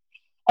interface.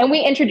 And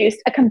we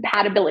introduced a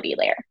compatibility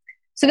layer.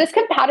 So this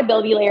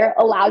compatibility layer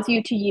allows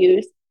you to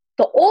use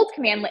the old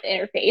commandlet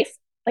interface,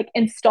 like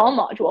install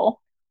module,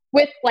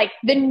 with like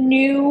the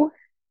new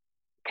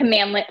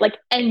commandlet like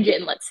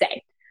engine, let's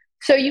say.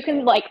 So you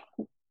can like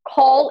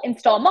call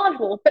install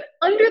module, but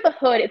under the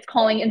hood, it's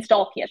calling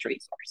install PS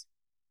resource.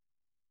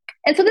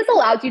 And so this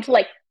allows you to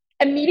like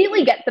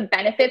immediately get the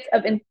benefits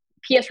of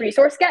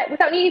PSResourceGet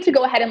without needing to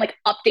go ahead and like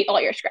update all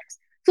your scripts.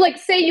 So like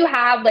say you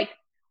have like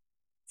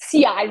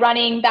CI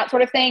running, that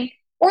sort of thing,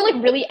 or like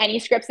really any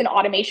scripts in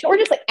automation or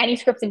just like any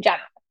scripts in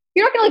general.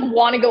 You're not gonna like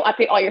want to go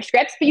update all your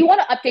scripts, but you want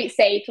to update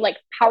say to like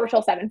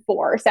PowerShell 7.4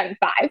 or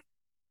 7.5.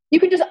 You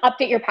can just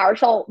update your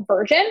PowerShell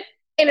version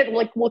and it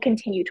like will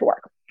continue to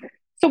work.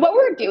 So what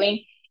we're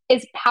doing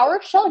is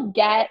PowerShell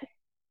Get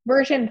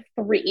version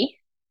 3.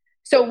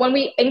 So when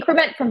we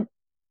increment from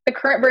the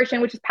current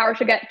version, which is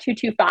PowerShell Get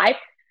 2.2.5,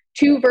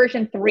 to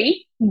version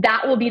 3,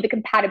 that will be the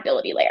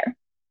compatibility layer.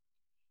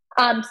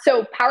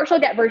 So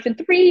PowerShell Get version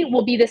 3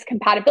 will be this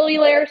compatibility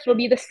layer. So it'll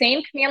be the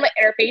same commandlet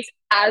interface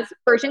as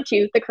version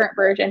 2, the current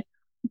version,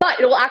 but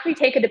it will actually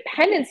take a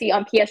dependency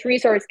on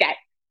PSResourceGet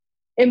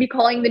and be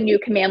calling the new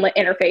commandlet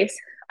interface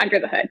under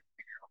the hood.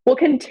 We'll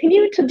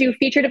continue to do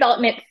feature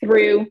development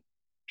through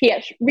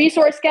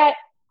PSResourceGet,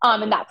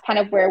 and that's kind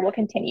of where we'll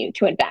continue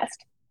to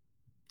invest.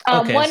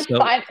 Okay,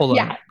 hold on.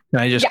 Yeah. Can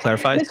I just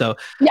clarify? So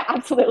yeah,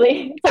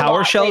 absolutely.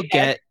 PowerShell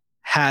Get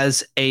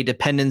has a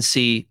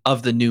dependency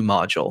of the new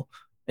module,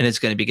 and it's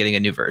going to be getting a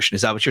new version.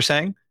 Is that what you're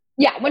saying?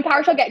 Yeah, when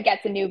PowerShell Get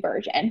gets a new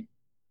version.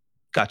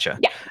 Gotcha.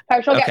 Yeah,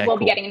 PowerShell Get will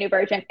be getting a new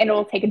version, and it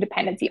will take a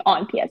dependency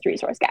on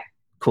PSResourceGet.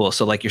 Cool.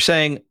 So like you're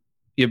saying,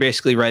 you're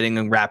basically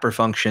writing wrapper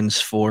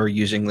functions for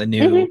using the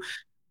new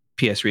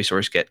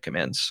PSResourceGet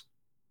commands.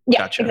 Yeah,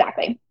 gotcha.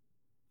 Exactly.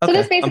 So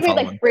this basically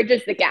like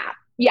bridges the gap.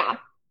 Yeah.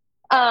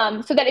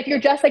 So that if you're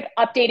just like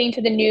updating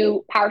to the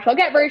new PowerShell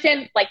Get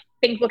version, like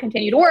things will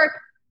continue to work,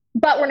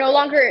 but we're no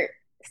longer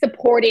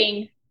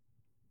supporting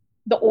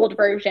the old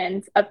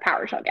versions of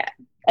PowerShell Get,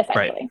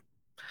 essentially. Right.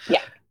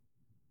 Yeah.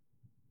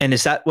 And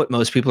is that what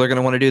most people are going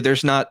to want to do?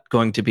 There's not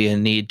going to be a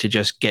need to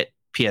just get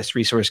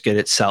PSResourceGet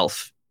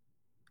itself,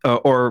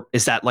 or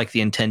is that like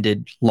the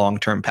intended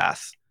long-term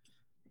path?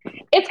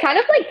 It's kind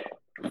of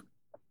like,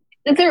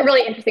 it's a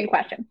really interesting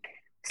question.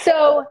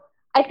 So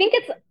I think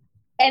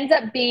ends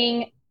up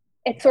being,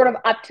 it's sort of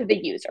up to the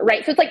user,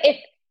 right? So it's like,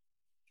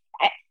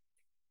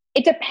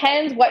 it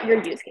depends what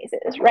your use case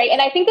is, right?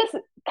 And I think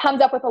this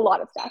comes up with a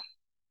lot of stuff.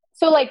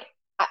 So like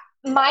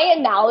my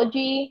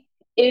analogy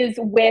is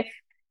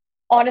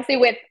honestly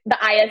with the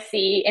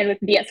ISC and with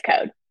VS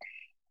Code.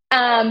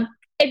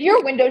 If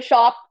you're a Windows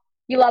shop,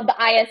 you love the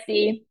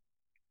ISC,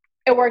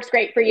 it works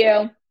great for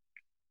you.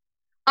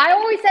 I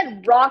always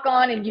said rock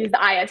on and use the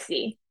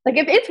ISC. Like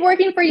if it's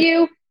working for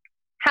you,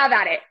 have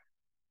at it.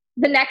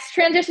 The next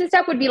transition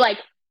step would be like,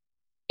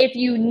 if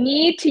you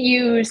need to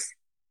use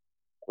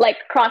like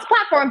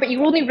cross-platform, but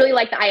you only really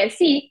like the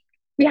ISC,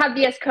 we have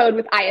VS Code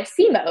with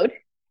ISC mode,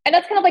 and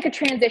that's kind of like a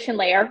transition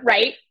layer,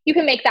 right? You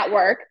can make that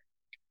work.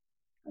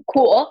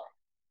 Cool.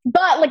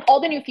 But like all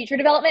the new feature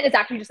development is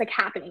actually just like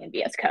happening in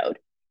VS Code.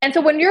 And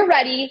so when you're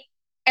ready,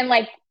 and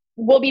like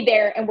we'll be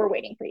there and we're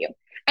waiting for you.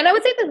 And I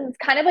would say that it's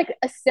kind of like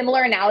a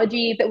similar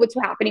analogy that what's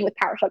happening with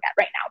PowerShell Get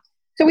right now.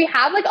 So we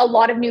have like a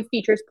lot of new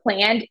features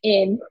planned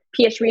in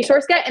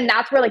PSResourceGet, and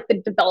that's where like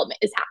the development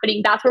is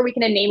happening. That's where we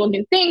can enable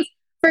new things.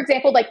 For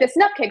example, like this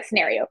Nupkeg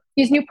scenario,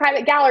 these new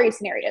private gallery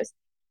scenarios,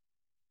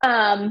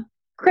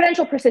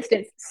 credential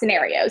persistence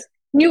scenarios,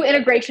 new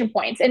integration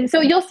points. And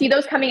so you'll see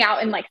those coming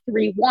out in like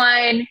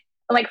 3.1 and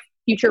like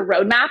future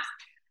roadmaps.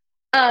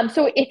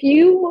 So if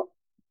you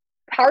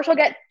PowerShell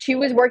Get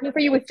 2 is working for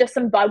you with just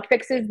some bug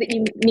fixes that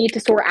you need to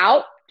sort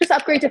out, just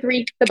upgrade to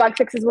 3. The bug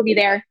fixes will be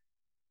there.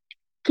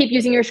 Keep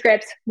using your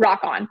scripts, rock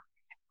on.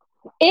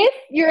 If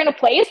you're in a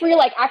place where you're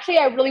like, actually,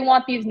 I really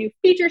want these new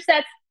feature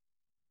sets,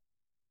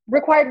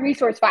 required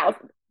resource files,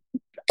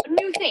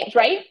 new things,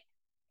 right?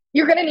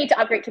 You're going to need to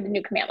upgrade to the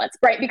new commandlets,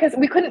 right? Because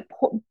we couldn't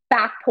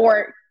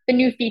backport the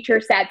new feature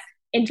sets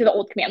into the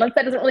old commandlets.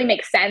 That doesn't really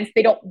make sense.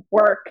 They don't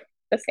work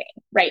the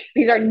same, right?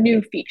 These are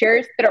new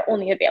features that are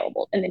only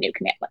available in the new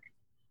commandlet.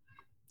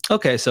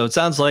 Okay, so it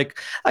sounds like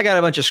I got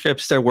a bunch of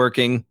scripts, they're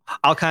working.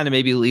 I'll kind of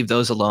maybe leave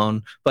those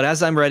alone. But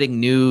as I'm writing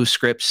new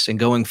scripts and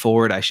going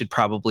forward, I should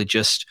probably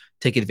just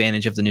take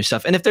advantage of the new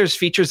stuff. And if there's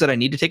features that I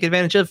need to take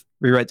advantage of,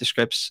 rewrite the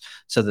scripts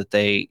so that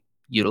they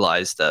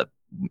utilize the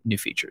new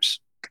features.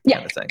 Yeah,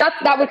 kind of thing.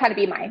 That would kind of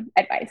be my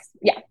advice.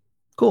 Yeah.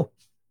 Cool.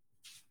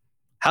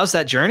 How's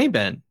that journey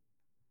been?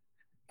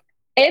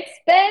 It's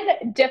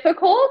been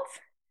difficult.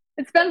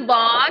 It's been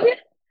long.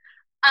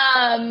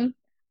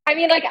 I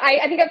mean, like,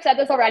 I think I've said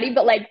this already,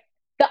 but like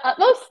the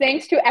utmost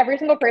thanks to every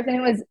single person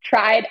who has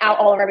tried out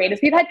all of our betas.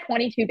 We've had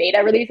 22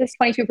 beta releases,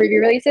 22 preview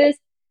releases.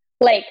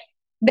 Like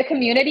the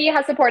community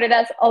has supported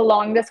us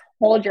along this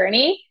whole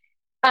journey.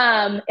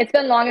 It's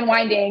been long and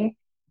winding.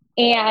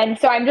 And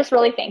so I'm just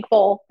really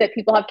thankful that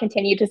people have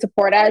continued to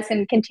support us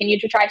and continue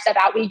to try stuff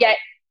out. We get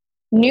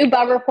new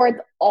bug reports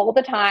all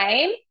the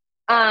time.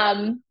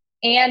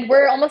 And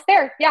we're almost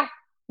there. Yeah.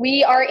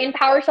 We are in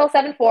PowerShell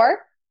 7.4.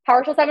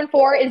 PowerShell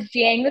 7.4 is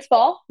GAing this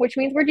fall, which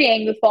means we're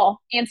GAing this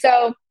fall. And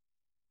so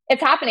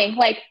it's happening.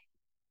 Like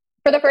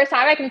for the first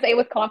time, I can say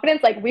with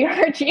confidence, like we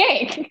are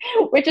GAing,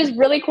 which is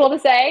really cool to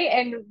say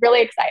and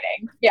really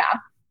exciting. Yeah.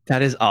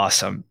 That is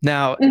awesome.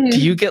 Now, do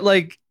you get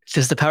like,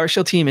 does the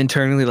PowerShell team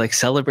internally like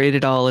celebrate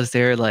it all? Is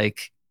there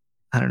like,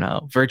 I don't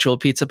know, virtual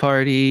pizza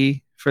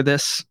party for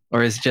this?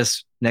 Or is it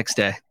just next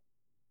day?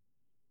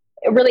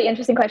 A really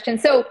interesting question.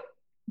 So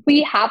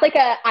we have like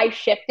a I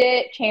shipped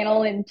it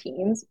channel in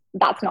Teams.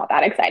 That's not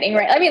that exciting,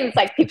 right? I mean, it's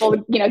like people,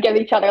 give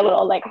each other a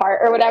little like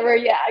heart or whatever.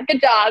 Yeah, good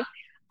job.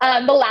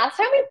 The last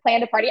time we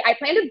planned a party, I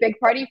planned a big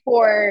party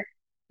for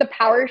the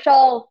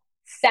PowerShell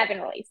 7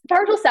 release. The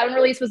PowerShell 7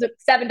 release was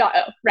 7.0,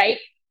 right?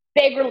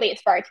 Big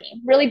release for our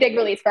team. Really big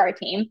release for our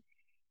team.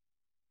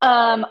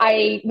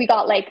 We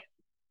got like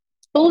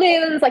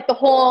balloons, like the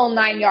whole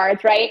 9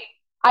 yards, right?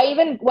 I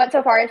even went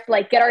so far as to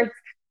like get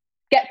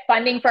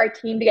funding for our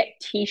team to get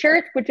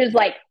t-shirts, which is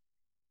like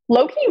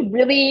low-key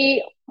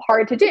really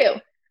hard to do.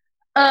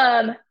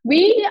 I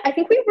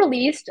think we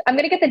released, I'm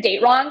going to get the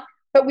date wrong,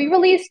 but we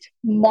released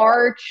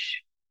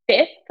March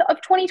 5th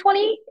of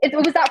 2020. It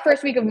was that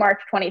first week of March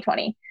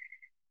 2020,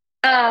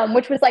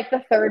 which was like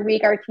the third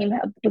week our team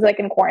was like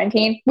in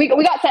quarantine. We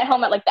got sent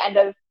home at like the end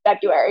of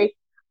February.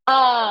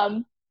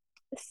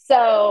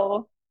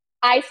 So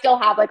I still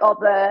have like all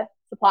the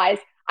supplies.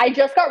 I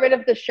just got rid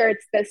of the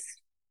shirts this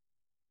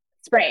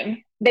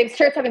spring. These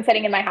shirts have been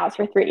sitting in my house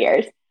for 3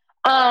 years.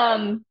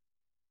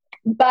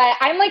 But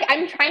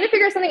I'm trying to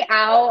figure something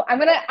out.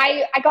 We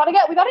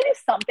gotta do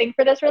something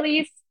for this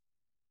release.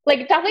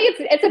 Like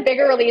definitely it's a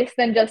bigger release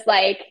than just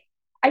like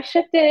I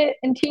shipped it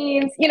in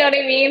Teams. You know what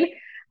I mean?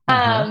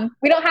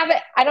 We don't have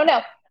it. I don't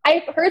know.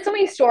 I've heard so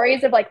many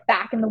stories of like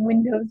back in the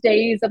Windows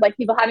days of like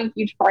people having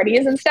huge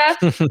parties and stuff,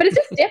 but it's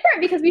just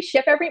different because we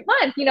ship every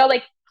month,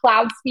 like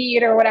cloud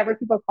speed or whatever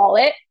people call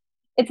it.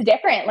 It's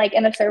different. Like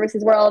in the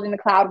services world, in the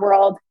cloud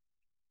world,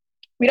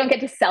 we don't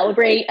get to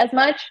celebrate as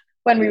much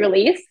when we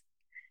release.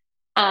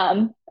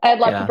 I'd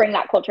love to bring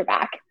that culture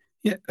back.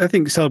 Yeah, I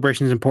think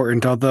celebration is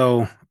important,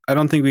 although I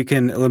don't think we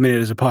can eliminate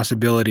it as a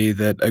possibility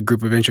that a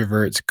group of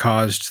introverts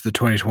caused the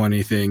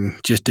 2020 thing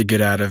just to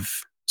get out of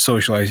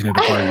socializing at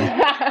a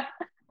party.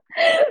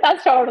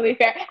 That's totally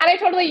fair. And I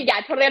totally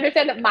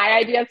understand that my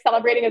idea of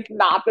celebrating is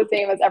not the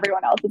same as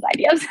everyone else's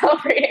idea of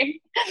celebrating.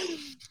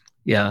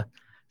 Yeah.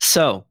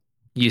 So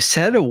you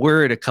said a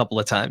word a couple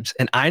of times,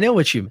 and I know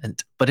what you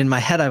meant, but in my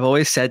head, I've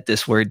always said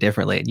this word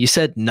differently. And you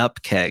said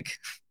Nupkeg.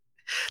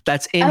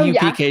 That's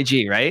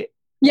N-U-P-K-G, right?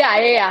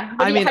 Yeah.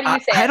 How do you say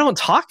I don't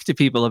talk to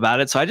people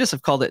about it, so I just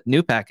have called it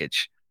new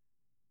package.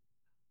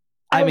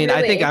 Really?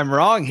 I think I'm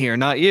wrong here,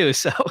 not you.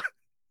 So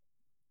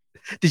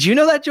did you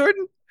know that,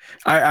 Jordan?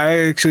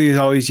 I actually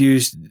always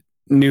used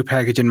new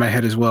package in my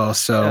head as well.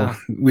 So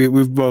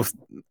we've both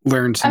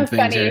learned some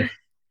things funny. here.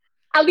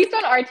 At least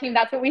on our team,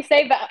 that's what we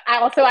say. But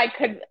I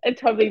could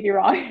totally be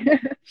wrong.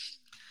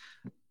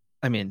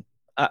 I mean,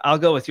 I'll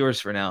go with yours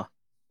for now.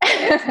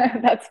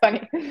 That's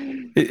funny.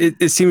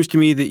 It seems to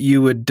me that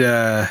you would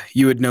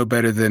know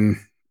better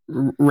than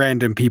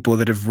random people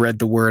that have read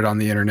the word on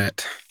the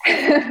internet.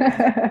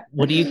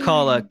 What do you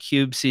call a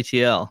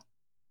kubectl?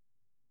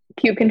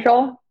 Cube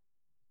control.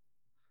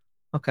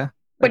 Okay.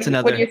 What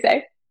do you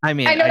say? I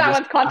mean, I know that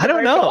one's controversial.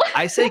 I don't know.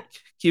 I say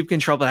cube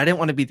control, but I didn't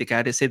want to be the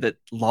guy to say the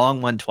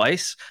long one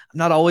twice. I'm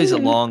not always a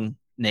long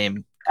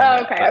name.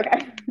 Okay.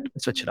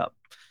 Let's switch it up.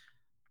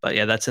 But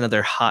yeah, that's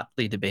another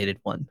hotly debated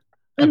one.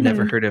 I've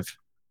never heard of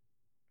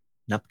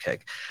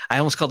Nupkeg. I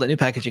almost called it new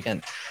package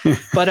again.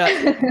 But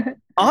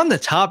on the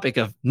topic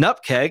of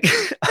Nupkeg,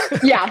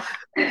 yeah.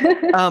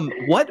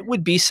 What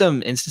would be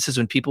some instances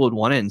when people would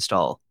want to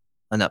install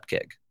a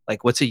Nupkeg?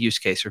 Like, what's a use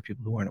case for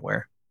people who aren't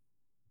aware?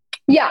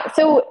 Yeah.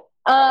 So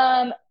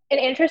an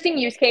interesting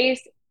use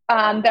case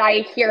that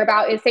I hear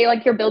about is, say,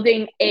 like you're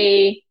building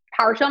a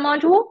PowerShell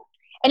module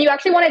and you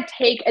actually want to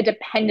take a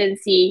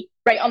dependency,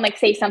 right, on like,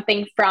 say,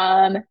 something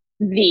from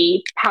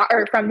the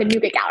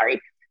NuGet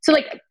gallery. So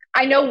like,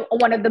 I know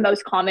one of the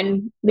most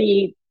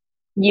commonly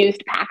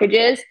used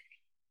packages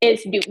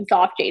is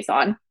Newtonsoft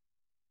JSON.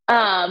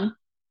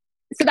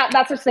 So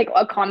that's just like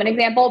a common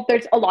example.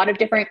 There's a lot of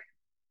different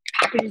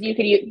packages you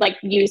could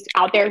use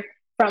out there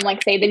from,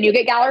 like, say, the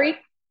NuGet gallery.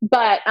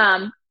 But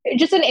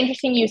just an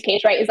interesting use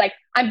case, right, is like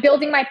I'm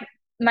building my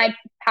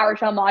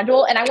PowerShell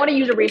module and I want to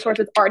use a resource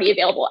that's already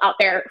available out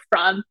there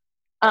from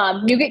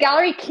NuGet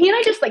gallery. Can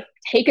I just like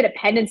take a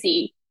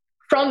dependency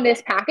from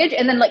this package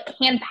and then like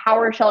can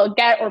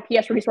PowerShell.get or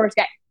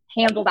PSResourceGet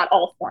handle that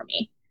all for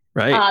me?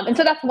 Right. And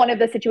so that's one of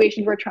the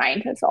situations we're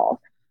trying to solve.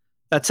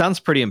 That sounds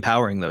pretty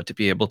empowering, though, to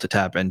be able to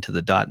tap into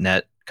the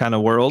 .NET kind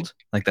of world.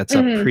 Like that's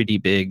a pretty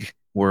big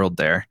world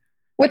there.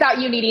 Without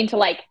you needing to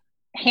like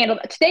handle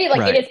that today,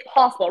 like it is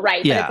possible,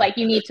 right? Yeah. But it's like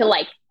you need to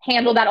like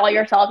handle that all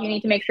yourself. You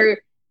need to make sure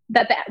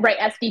that the right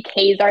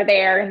SDKs are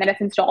there and that it's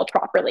installed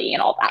properly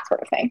and all that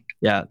sort of thing.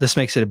 Yeah, this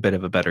makes it a bit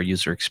of a better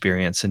user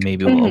experience and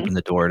maybe will open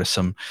the door to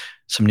some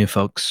new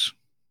folks.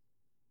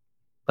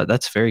 But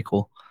that's very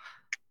cool.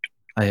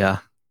 I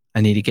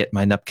need to get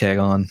my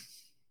Nupkeg on.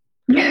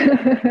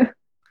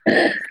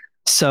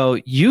 So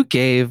you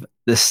gave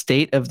the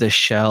State of the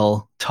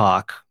Shell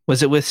talk.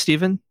 Was it with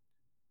Steven?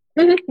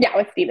 Yeah,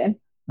 with Steven.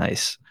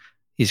 Nice.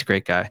 He's a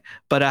great guy.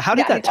 But how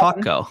did that talk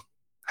go?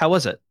 How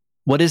was it?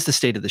 What is the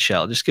State of the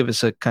Shell? Just give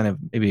us a kind of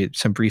maybe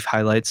some brief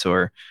highlights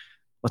or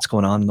what's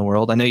going on in the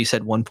world. I know you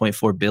said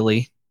 1.4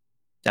 billion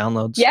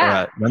downloads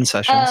or run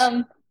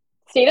sessions.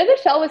 State of the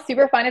Shell was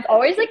super fun. It's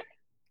always like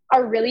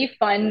a really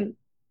fun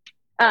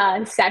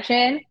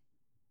session.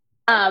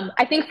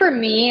 I think for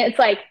me, it's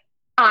like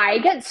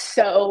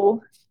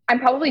I'm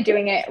probably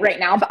doing it right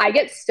now, but I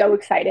get so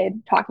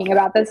excited talking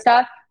about this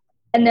stuff.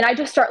 And then I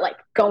just start like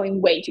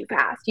going way too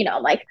fast,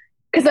 like,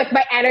 because like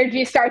my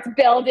energy starts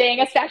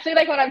building, especially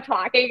like when I'm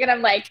talking and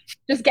I'm like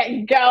just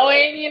getting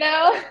going,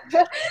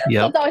 So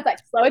it's always like,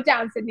 slow it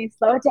down, Sydney,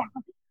 slow it down.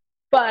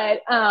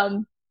 But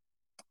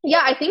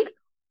I think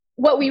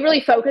what we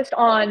really focused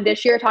on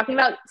this year, talking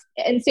about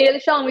in State of the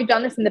Shell, and we've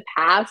done this in the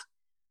past,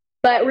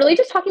 but really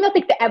just talking about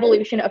like the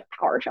evolution of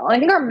PowerShell. And I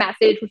think our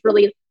message was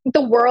really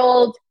the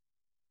world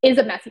is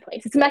a messy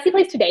place. It's a messy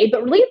place today,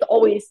 but really it's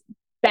always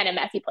been a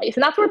messy place.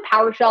 And that's where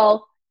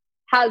PowerShell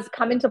has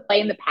come into play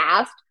in the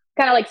past.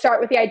 Kind of like start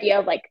with the idea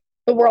of like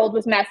the world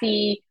was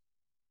messy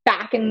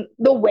back in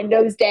the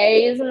Windows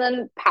days, and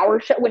then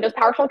Windows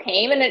PowerShell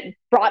came and it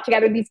brought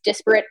together these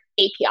disparate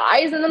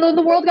APIs, and then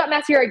the world got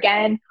messier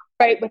again,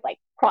 right, with like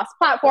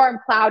cross-platform,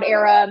 cloud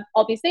era,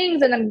 all these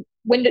things, and then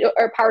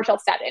PowerShell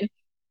 7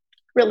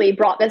 really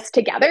brought this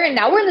together, and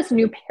now we're in this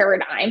new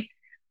paradigm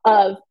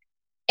of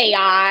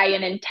AI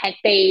and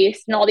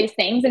intent-based and all these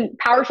things, and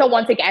PowerShell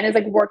once again is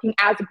like working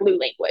as a glue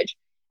language,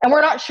 and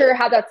we're not sure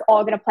how that's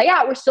all going to play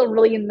out. We're still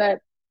really in the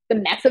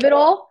mess of it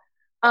all.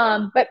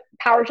 But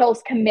PowerShell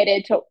is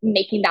committed to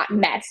making that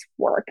mess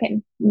work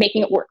and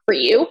making it work for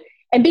you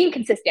and being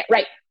consistent,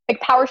 right? Like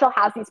PowerShell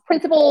has these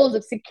principles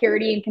of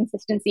security and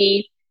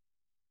consistency,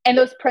 and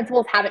those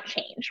principles haven't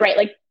changed, right?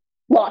 Like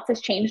lots has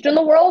changed in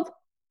the world.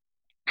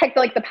 I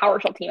feel like the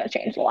PowerShell team has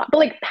changed a lot, but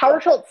like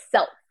PowerShell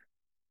itself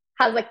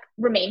has like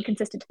remained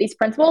consistent to these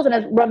principles and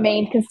has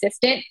remained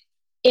consistent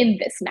in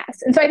this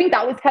mess. And so I think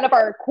that was kind of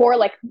our core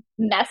like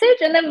message.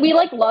 And then we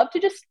like love to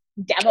just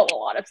demo a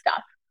lot of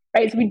stuff.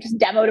 Right, so we just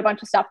demoed a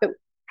bunch of stuff that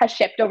has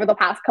shipped over the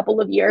past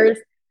couple of years,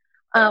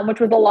 which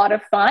was a lot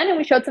of fun, and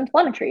we showed some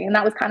telemetry, and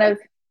that was kind of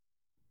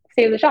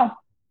State of the Shell.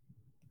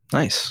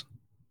 Nice.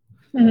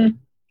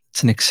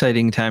 It's an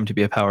exciting time to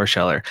be a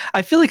PowerSheller.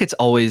 I feel like it's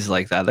always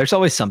like that. There's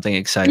always something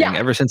exciting.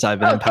 Ever since I've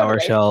been in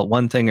PowerShell,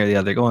 one thing or the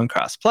other, going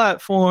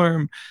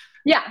cross-platform.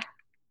 Yeah.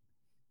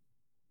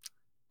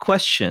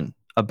 Question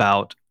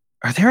about,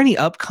 are there any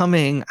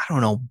upcoming,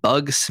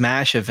 bug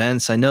smash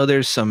events? I know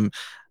there's some.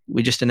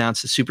 We just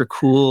announced a super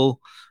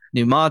cool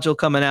new module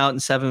coming out in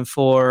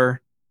 7.4.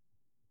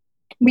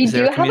 We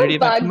do have a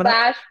bug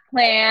bash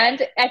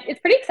planned. It's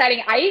pretty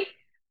exciting.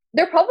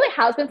 There probably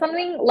has been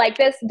something like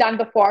this done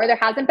before. There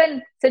hasn't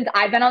been since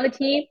I've been on the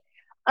team.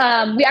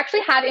 we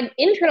actually had an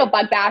internal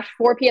bug bash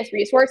for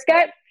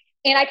PSResourceGet.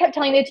 And I kept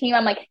telling the team,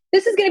 I'm like,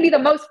 this is going to be the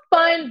most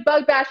fun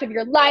bug bash of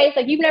your life.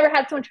 Like, you've never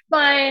had so much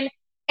fun.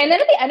 And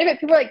then at the end of it,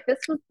 people were like, this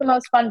was the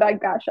most fun bug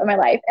bash of my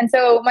life. And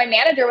so my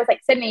manager was like,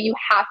 Sydney, you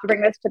have to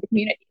bring this to the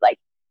community. Like,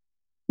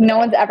 no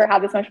one's ever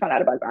had this much fun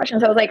at a bug bash. And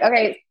so I was like,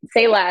 okay,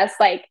 say less.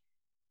 Like,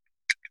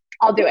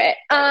 I'll do it.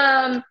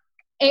 And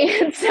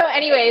so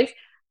anyways,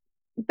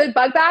 the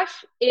bug bash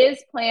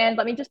is planned.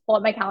 Let me just pull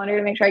up my calendar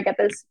to make sure I get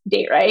this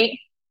date right.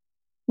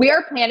 We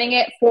are planning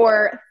it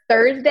for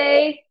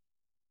Thursday,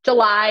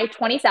 July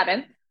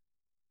 27th.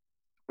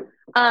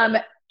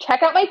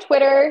 Check out my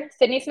Twitter,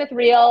 Sydney Smith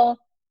Reel,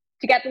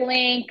 to get the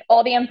link,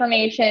 all the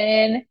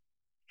information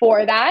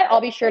for that.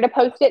 I'll be sure to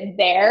post it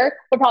there.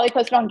 We'll probably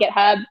post it on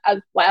GitHub as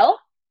well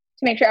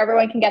to make sure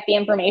everyone can get the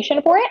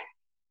information for it.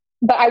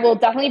 But I will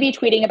definitely be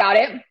tweeting about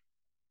it.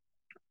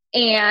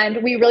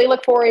 And we really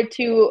look forward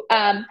to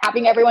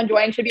having everyone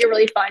join. Should be a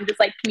really fun, just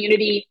like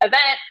community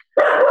event.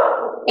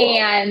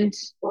 And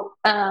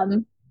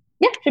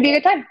yeah, should be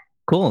a good time.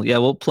 Cool. Yeah,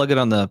 we'll plug it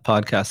on the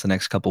podcast the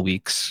next couple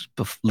weeks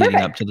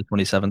leading up to the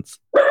 27th.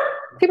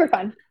 Super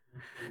fun.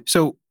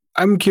 So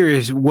I'm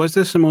curious, was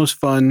this the most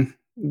fun,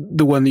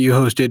 the one that you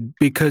hosted,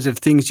 because of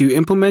things you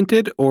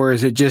implemented, or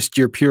is it just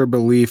your pure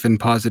belief and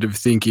positive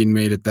thinking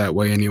made it that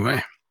way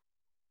anyway?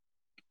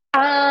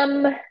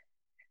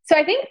 So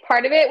I think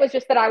part of it was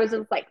just that I was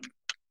just like,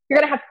 you're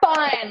going to have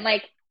fun.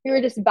 Like, we were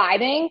just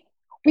vibing.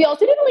 We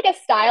also did like a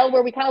style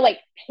where we kind of like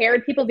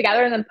paired people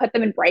together and then put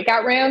them in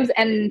breakout rooms.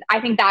 And I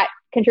think that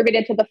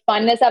contributed to the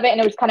funness of it. And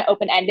it was kind of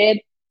open-ended.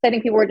 So I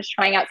think people were just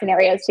trying out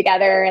scenarios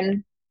together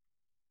and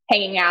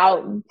hanging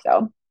out.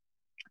 So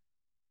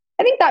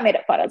I think that made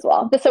it fun as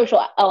well. The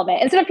social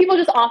element, instead of people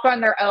just off on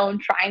their own,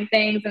 trying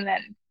things and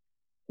then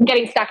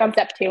getting stuck on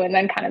step 2 and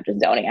then kind of just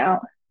zoning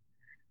out.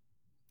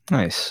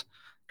 Nice.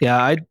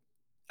 Yeah,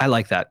 I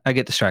like that. I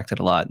get distracted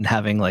a lot, and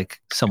having like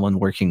someone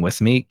working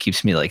with me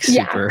keeps me like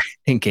super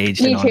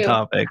engaged and on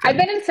topic. I've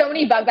been in so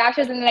many bug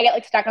bashes, and then I get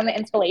like stuck on the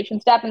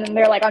installation step, and then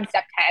they're like on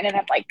step 10, and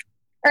I'm like,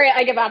 all right,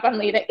 I give up, I'm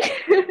leaving.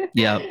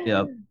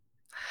 Yep.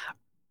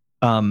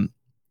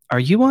 Are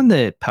you on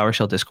the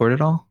PowerShell Discord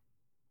at all?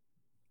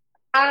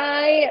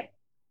 I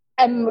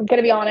am going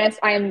to be honest,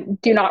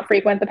 do not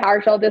frequent the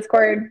PowerShell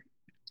Discord.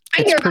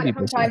 I hear about it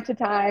from time to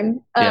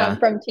time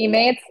from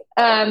teammates.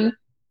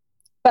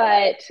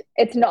 But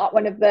it's not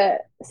one of the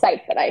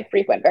sites that I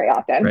frequent very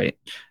often. Right.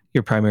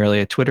 You're primarily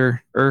a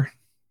Twitter-er?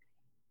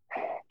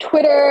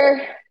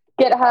 Twitter,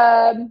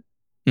 GitHub.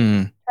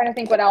 Trying to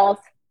think what else.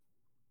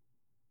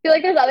 I feel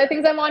like there's other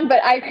things I'm on,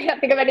 but I can't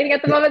think of anything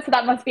at the moment, so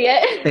that must be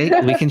it.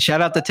 Hey, we can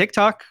shout out the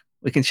TikTok.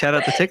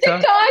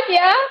 TikTok,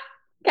 yeah.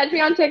 Catch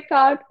me on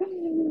TikTok.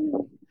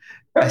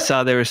 I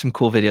saw there were some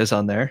cool videos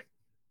on there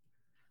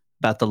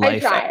about the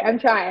life. I'm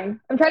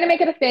trying to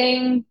make it a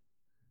thing.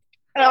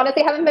 I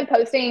honestly haven't been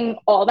posting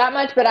all that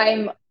much, but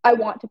I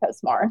want to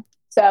post more.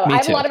 So I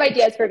have a lot of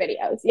ideas for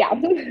videos. Yeah.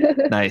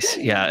 Nice.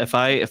 Yeah. If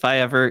I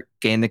ever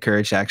gain the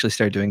courage to actually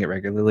start doing it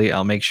regularly,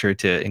 I'll make sure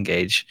to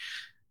engage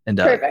and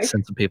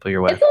send some people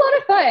your way. It's a lot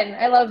of fun.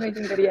 I love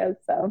making videos.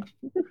 So.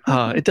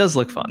 It does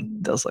look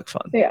fun.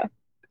 Yeah.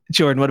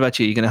 Jordan, what about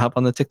you? You going to hop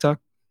on the TikTok?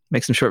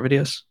 Make some short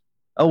videos?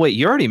 Oh, wait,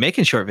 you're already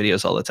making short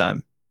videos all the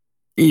time.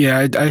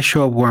 Yeah, I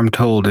show up where I'm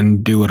told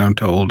and do what I'm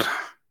told.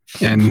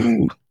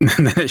 And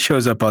then it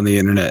shows up on the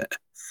internet.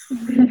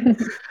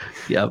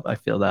 Yep, I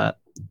feel that.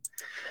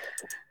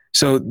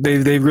 So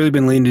they've really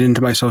been leaning into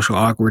my social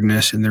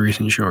awkwardness in the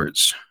recent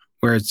shorts,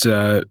 where it's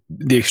the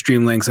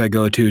extreme lengths I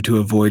go to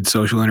avoid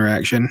social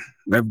interaction.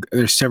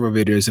 There's several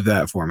videos of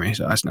that for me,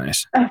 so that's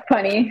nice. Oh,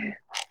 funny.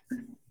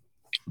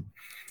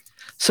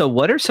 So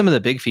what are some of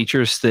the big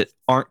features that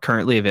aren't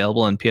currently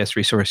available in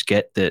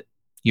PSResourceGet that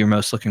you're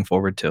most looking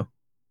forward to?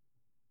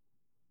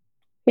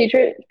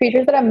 Features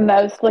that I'm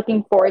most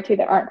looking forward to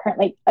that aren't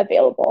currently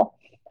available.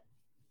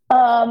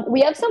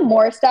 We have some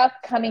more stuff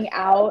coming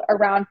out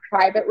around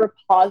private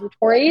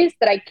repositories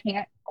that I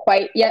can't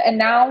quite yet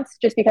announce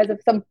just because of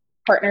some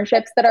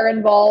partnerships that are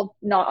involved,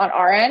 not on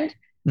our end.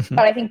 Mm-hmm.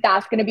 But I think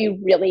that's going to be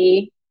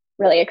really,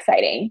 really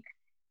exciting.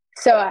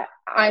 So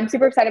I'm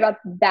super excited about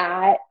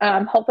that.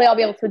 Hopefully I'll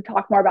be able to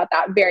talk more about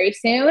that very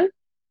soon.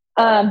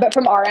 But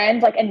from our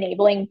end, like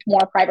enabling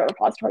more private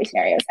repository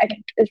scenarios, I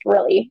think is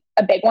really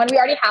a big one. We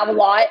already have a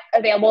lot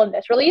available in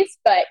this release,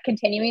 but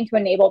continuing to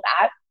enable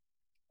that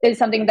is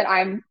something that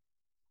I'm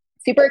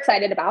super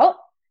excited about.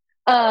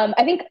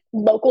 I think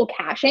local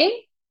caching,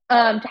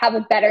 to have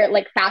a better,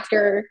 like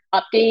faster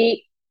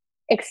update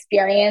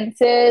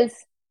experiences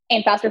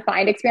and faster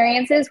find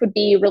experiences would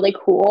be really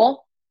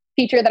cool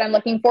feature that I'm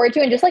looking forward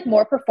to, and just like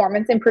more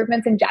performance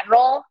improvements in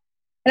general.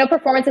 I know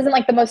performance isn't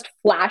like the most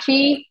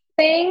flashy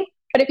thing,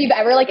 but if you've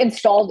ever like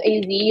installed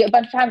AZ a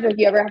bunch of times, or if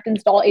you ever have to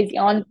install AZ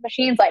on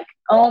machines, like,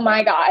 oh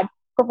my God,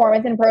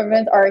 performance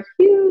improvements are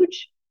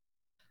huge.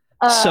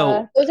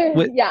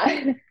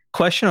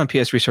 Question on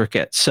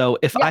PSResourceGet. So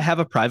if I have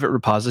a private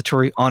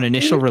repository on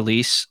initial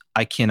release,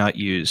 I cannot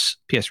use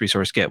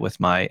PSResourceGet with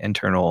my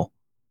internal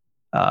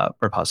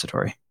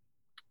repository.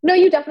 No,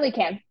 you definitely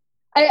can.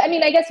 I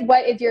mean, I guess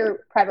what is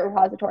your private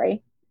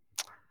repository?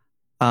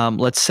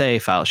 Let's say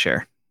file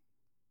share.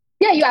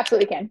 Yeah, you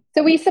absolutely can.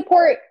 So we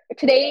support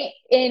today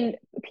in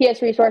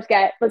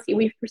PSResourceGet. Let's see,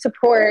 we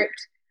support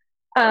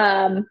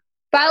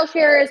file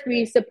shares.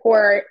 We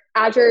support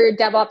Azure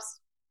DevOps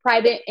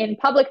private and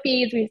public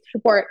feeds. We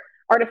support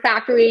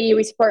Artifactory.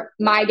 We support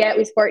MyGet.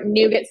 We support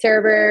NuGet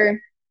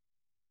server.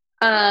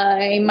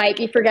 I might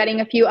be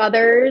forgetting a few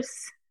others,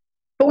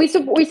 but we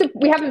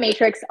have a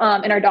matrix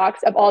in our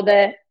docs of all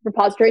the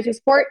repositories we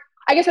support.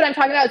 I guess what I'm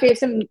talking about is we have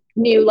some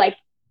new like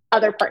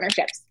other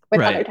partnerships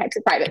with other types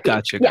of private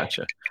feeds.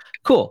 Gotcha.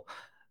 Cool.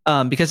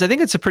 Because I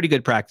think it's a pretty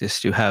good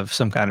practice to have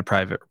some kind of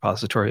private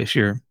repository if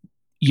you're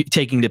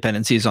taking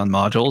dependencies on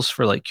modules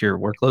for like your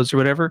workloads or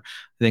whatever.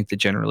 I think that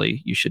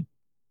generally you should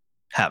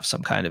have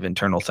some kind of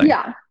internal thing.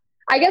 Yeah.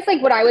 I guess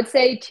like what I would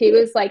say too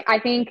is like, I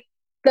think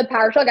the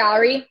PowerShell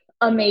gallery,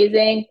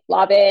 amazing,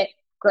 love it,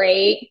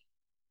 great.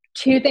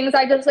 Two things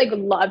I just like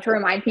love to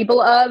remind people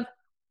of.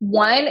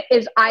 One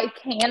is I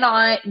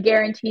cannot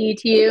guarantee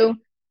to you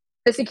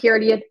the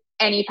security of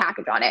any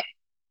package on it.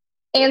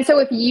 And so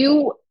if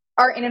you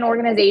are in an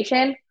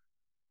organization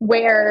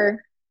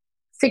where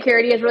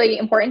security is really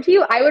important to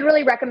you, I would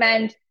really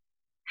recommend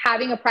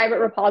having a private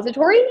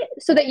repository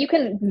so that you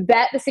can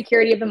vet the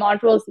security of the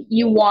modules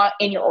you want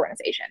in your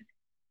organization.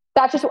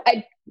 That's just,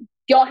 you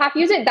don't have to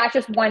use it. That's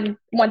just one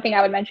thing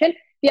I would mention.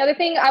 The other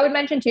thing I would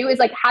mention too is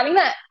like having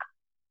that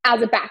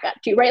as a backup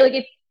too, right? Like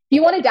if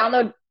you want to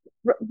download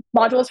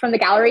modules from the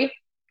gallery,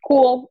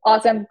 cool,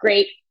 awesome,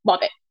 great,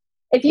 love it.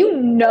 If you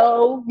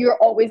know you're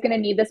always going to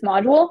need this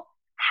module,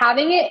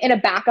 having it in a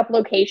backup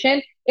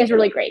location is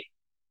really great.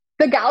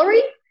 The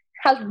gallery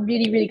has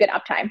really, really good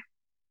uptime.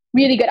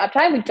 Really good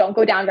uptime. We don't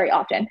go down very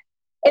often.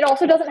 It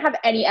also doesn't have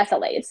any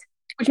SLAs,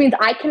 which means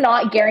I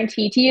cannot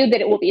guarantee to you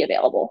that it will be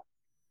available.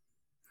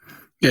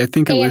 Yeah, I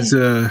think it was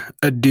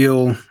a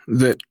deal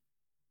that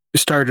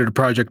started a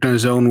project on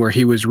his own where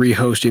he was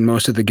rehosting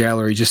most of the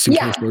gallery just in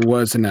case there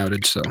was an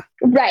outage. So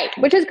right,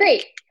 which is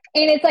great.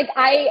 And it's like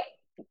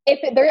if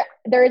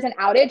there is an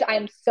outage, I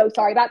am so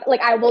sorry about that.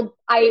 Like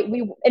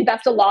we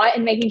invest a lot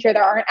in making sure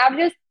there aren't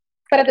outages,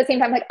 but at the same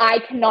time, like I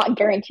cannot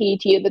guarantee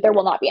to you that there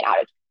will not be an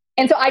outage.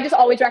 And so I just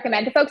always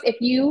recommend to folks, if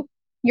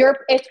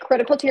it's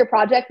critical to your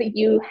project that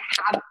you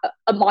have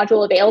a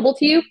module available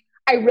to you,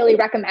 I really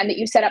recommend that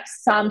you set up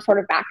some sort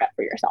of backup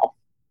for yourself.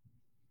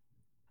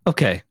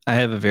 Okay, I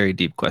have a very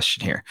deep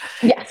question here.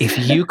 Yes. If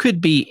you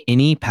could be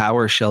any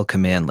PowerShell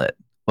commandlet,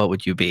 what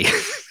would you be?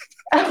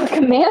 Oh,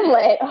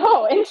 commandlet.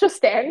 Oh,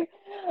 interesting.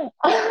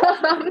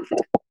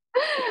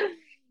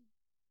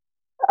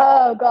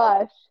 Oh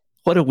gosh.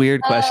 What a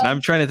weird question.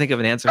 I'm trying to think of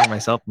an answer for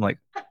myself. I'm like,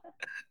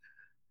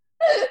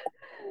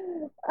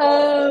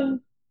 I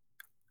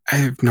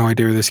have no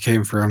idea where this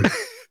came from.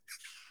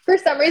 For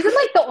some reason,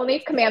 like the only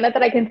commandlet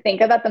that I can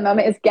think of at the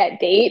moment is get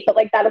date, but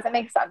like that doesn't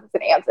make sense as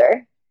an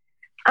answer.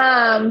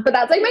 But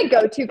that's like my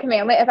go-to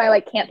commandlet if I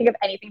like can't think of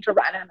anything to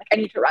run and I'm like I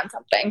need to run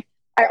something.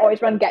 I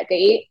always run get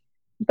date.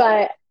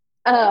 But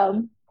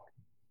that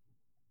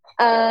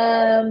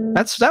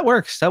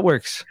works. That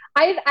works.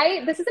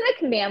 This isn't a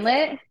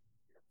commandlet,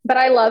 but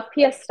I love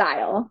PS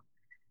style.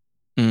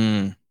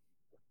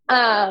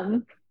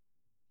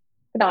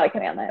 Not a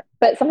commandlet,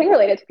 but something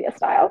related to PS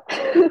style.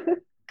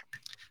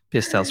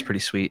 PS style's pretty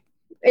sweet.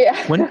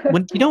 Yeah.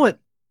 When you know what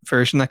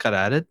version that got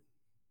added?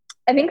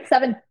 I think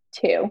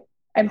 7.2.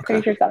 I'm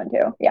pretty sure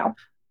 7.2. Yeah.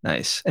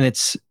 Nice. And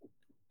it's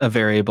a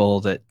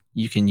variable that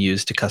you can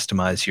use to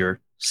customize your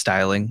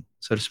styling,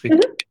 so to speak.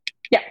 Mm-hmm.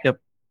 Yeah. Yep.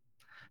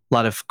 A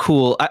lot of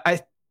cool.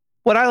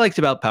 What I liked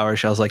about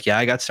PowerShell is like,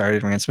 I got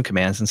started, ran some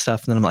commands and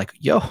stuff. And then I'm like,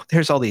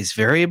 there's all these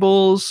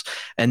variables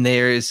and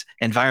there's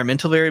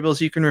environmental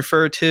variables you can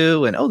refer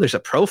to. And, there's a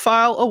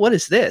profile. Oh, what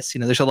is this?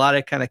 There's a lot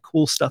of kind of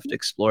cool stuff to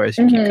explore as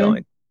you keep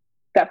going.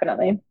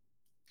 Definitely.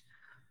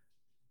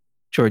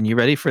 Jordan, you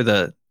ready for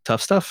the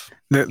tough stuff?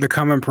 The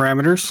common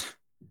parameters.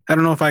 I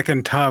don't know if I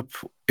can top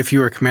if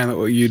you were a commandlet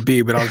what you'd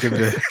be, but I'll give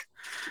it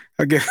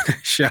a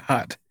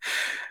shot.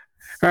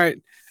 All right.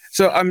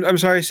 So I'm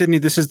sorry, Sydney.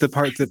 This is the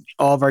part that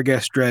all of our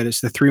guests dread.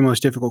 It's the 3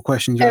 most difficult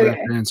questions you have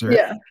to answer.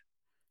 Yeah. All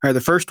right. The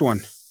first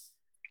one.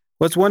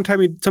 What's one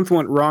time something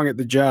went wrong at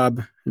the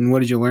job, and what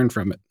did you learn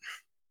from it?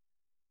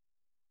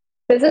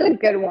 This is a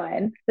good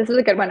one.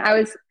 I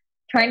was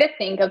trying to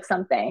think of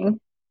something.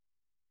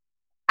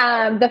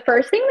 The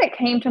first thing that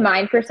came to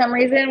mind for some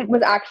reason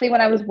was actually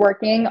when I was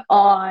working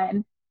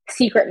on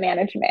secret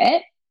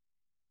management.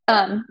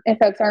 If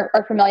folks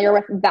are familiar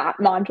with that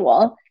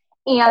module.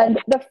 And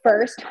the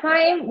first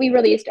time we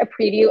released a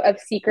preview of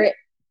secret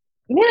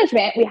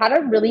management, we had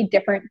a really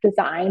different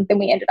design than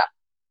we ended up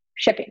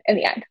shipping in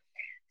the end.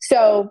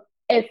 So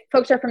if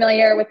folks are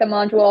familiar with the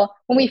module,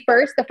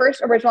 the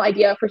first original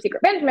idea for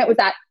secret management was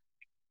that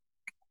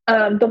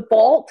the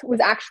vault was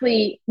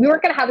actually, we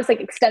weren't going to have this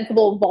like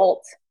extensible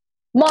vault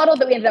model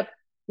that we ended up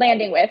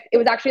landing with. It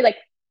was actually like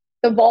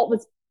the vault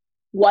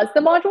was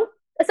the module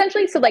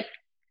essentially. So like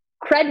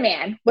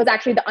Credman was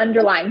actually the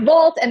underlying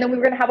vault, and then we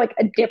were going to have like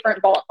a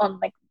different vault on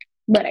like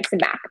Linux and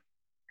Mac.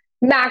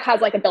 Mac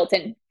has like a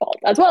built-in vault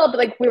as well, but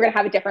like we were gonna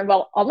have a different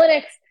vault on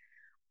Linux.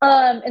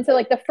 And so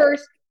like the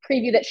first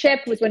preview that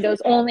shipped was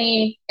Windows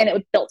only, and it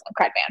was built on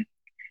CredMan.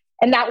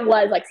 And that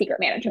was like secret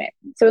management.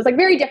 So it was like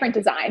very different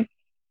design.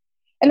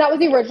 And that was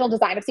the original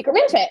design of secret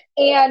management.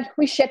 And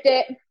we shipped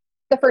it,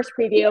 the first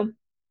preview.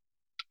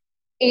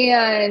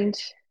 And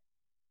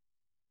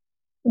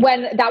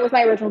when that was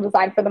my original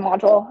design for the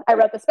module, I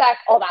wrote the spec,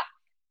 all that.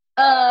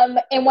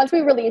 And once we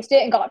released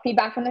it and got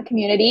feedback from the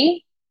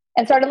community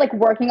and started like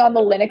working on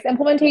the Linux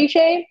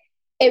implementation,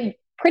 it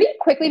pretty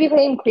quickly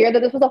became clear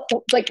that this was I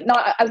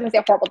was going to say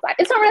a horrible design.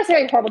 It's not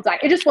necessarily a horrible design.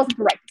 It just wasn't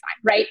the right design,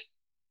 right?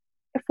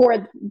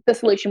 For the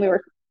solution we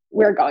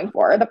were going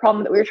for, the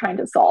problem that we were trying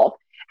to solve.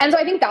 And so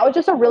I think that was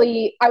just I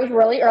was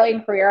really early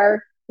in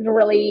career. It was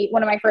really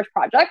one of my first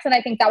projects. And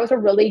I think that was a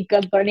really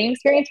good learning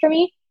experience for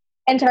me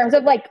in terms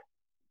of like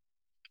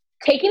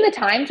taking the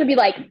time to be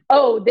like,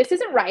 oh, this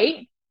isn't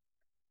right.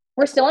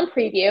 We're still in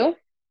preview.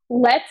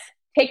 Let's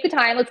take the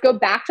time. Let's go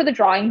back to the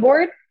drawing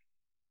board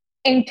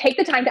and take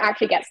the time to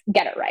actually get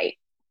it right.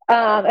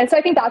 And so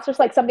I think that's just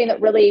like something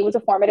that really was a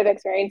formative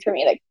experience for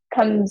me that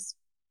comes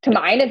to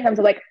mind in terms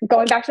of like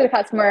going back to the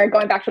customer,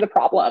 going back to the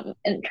problem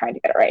and trying to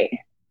get it right.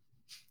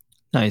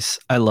 Nice.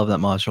 I love that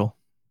module.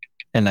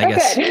 And I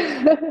guess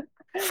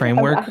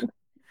framework.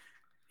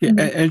 Yeah,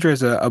 Andrew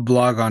has a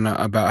blog on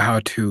about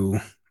how to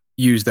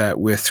use that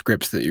with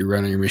scripts that you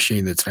run on your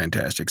machine. That's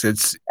fantastic. So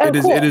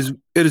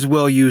it is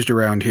well used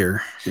around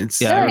here.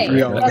 It's nice.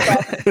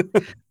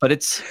 But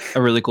it's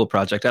a really cool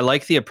project. I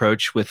like the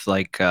approach with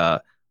like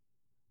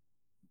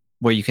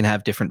where you can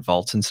have different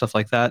vaults and stuff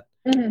like that.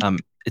 Mm-hmm.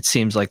 It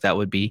seems like that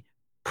would be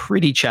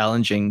pretty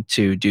challenging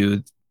to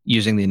do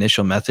using the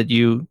initial method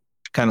you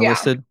kind of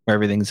listed, where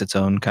everything's its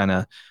own kind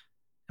of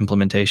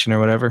implementation or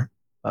whatever.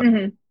 But,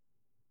 all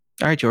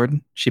right,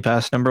 Jordan, she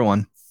passed number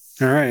 1.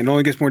 All right, it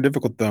only gets more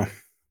difficult though.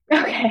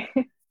 Okay.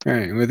 All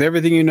right, with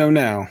everything you know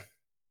now,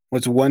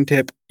 what's one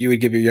tip you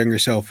would give your younger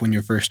self when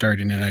you're first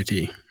starting in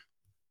IT?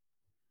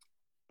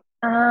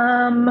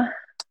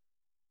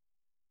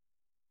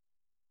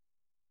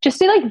 Just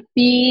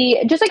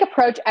to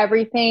approach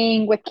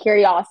everything with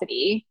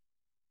curiosity,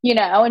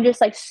 and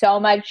just like so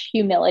much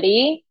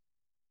humility.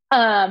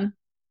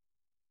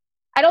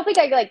 I don't think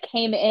I like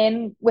came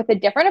in with a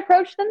different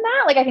approach than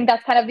that. Like, I think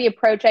that's kind of the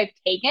approach I've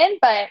taken,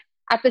 but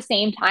at the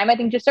same time, I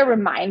think just a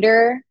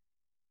reminder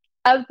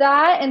of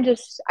that. And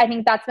just, I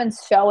think that's been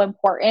so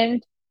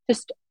important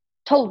just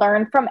to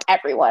learn from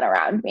everyone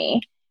around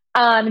me.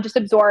 Just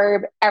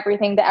absorb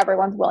everything that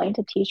everyone's willing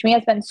to teach me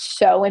has been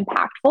so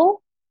impactful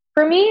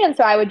for me. And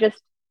so I would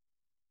just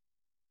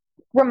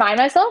remind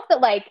myself that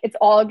like, it's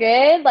all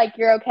good. Like,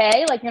 you're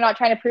okay. Like, you're not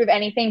trying to prove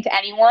anything to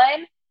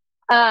anyone.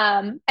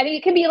 I think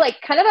it can be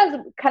like kind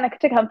of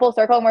to come full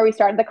circle and where we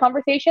started the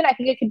conversation. I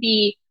think it could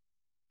be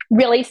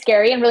really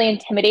scary and really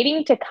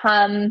intimidating to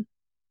come.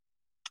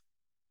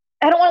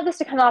 I don't want this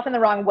to come off in the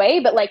wrong way,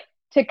 but like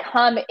to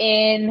come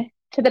in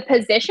to the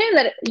position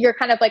that you're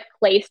kind of like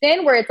placed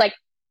in, where it's like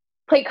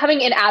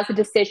coming in as a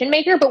decision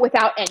maker, but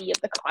without any of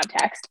the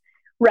context,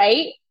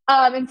 right?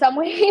 In some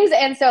ways.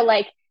 And so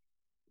like,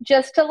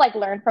 just to like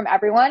learn from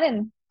everyone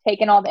and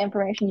take in all the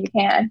information you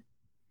can.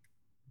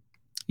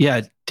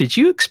 Yeah. Did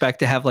you expect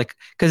to have like,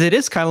 because it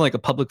is kind of like a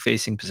public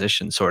facing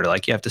position, sort of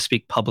like you have to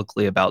speak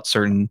publicly about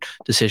certain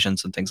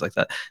decisions and things like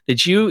that.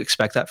 Did you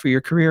expect that for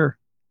your career,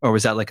 or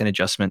was that like an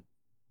adjustment?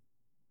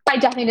 I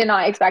definitely did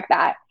not expect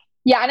that.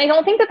 Yeah. And I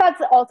don't think that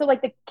that's also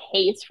like the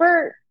case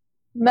for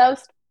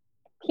most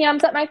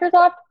PMs at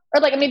Microsoft,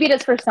 or like maybe it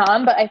is for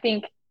some, but I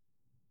think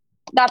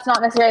that's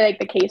not necessarily like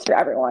the case for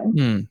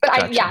everyone. But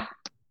gotcha.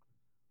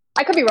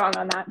 I could be wrong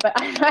on that, but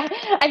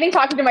I think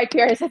talking to my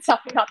peers, it's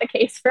definitely not the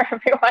case for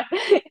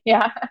everyone.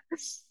 Yeah.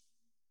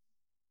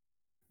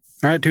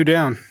 All right, 2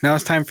 down. Now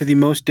it's time for the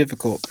most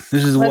difficult.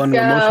 This is the one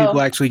where most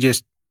people actually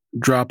just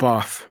drop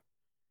off.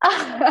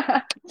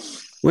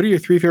 What are your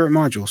 3 favorite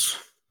modules?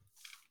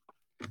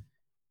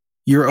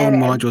 Your own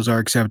modules are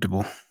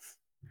acceptable.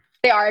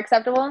 They are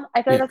acceptable?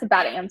 I feel like that's a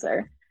bad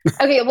answer.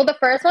 Okay, well, the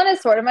first one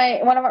is sort of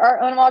one of our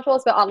own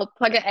modules, but I'll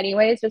plug it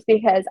anyways, just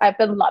because I've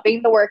been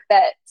loving the work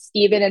that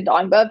Steven and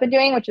Dongbo have been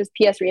doing, which is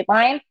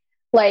PSReadline.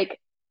 Like,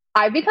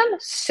 I've become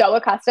so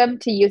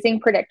accustomed to using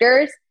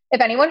predictors.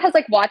 If anyone has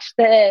like watched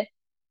the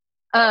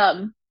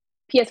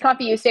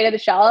PSConf State of the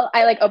Shell,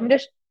 I like opened a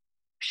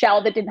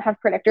shell that didn't have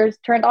predictors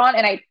turned on,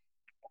 and I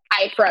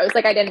froze.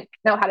 Like, I didn't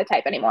know how to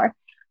type anymore.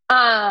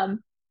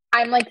 I'm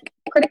like,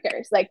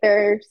 predictors, like,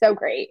 they're so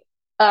great.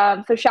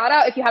 So shout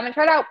out if you haven't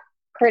tried out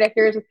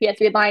predictors with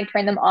PSReadline,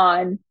 turn them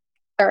on.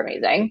 They're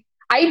amazing.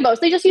 I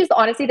mostly just use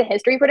honestly the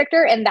history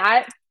predictor, and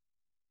that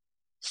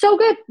so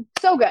good.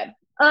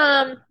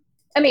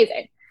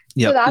 Amazing.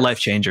 Yeah, so life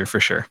changer for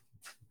sure.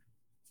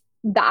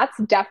 That's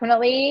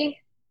definitely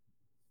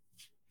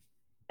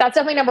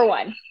number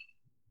 1.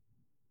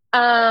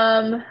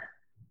 What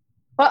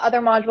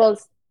other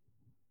modules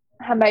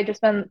have I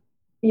just been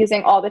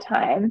using all the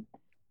time?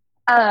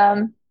 I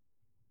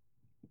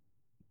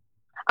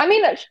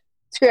mean,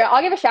 screw it.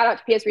 I'll give a shout out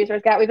to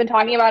PSResourceGet. We've been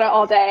talking about it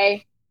all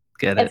day.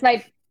 Get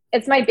it.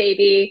 It's my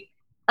baby.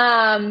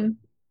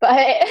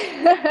 But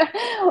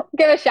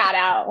give a shout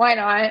out. Why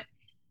not?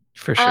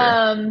 For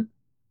sure.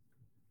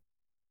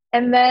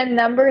 And then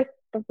number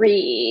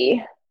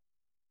 3,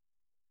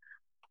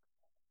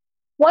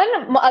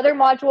 one other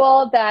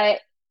module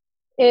that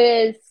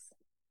is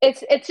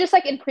it's just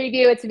like in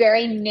preview. It's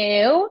very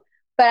new,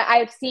 but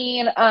I've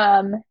seen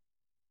kind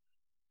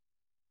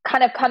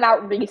of come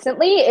out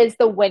recently is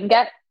the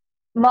WinGet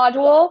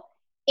module,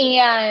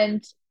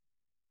 and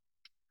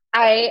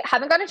I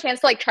haven't gotten a chance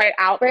to like try it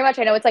out very much.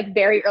 I know it's like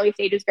very early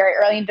stages, very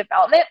early in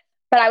development,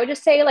 but I would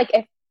just say like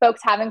if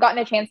folks haven't gotten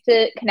a chance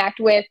to connect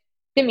with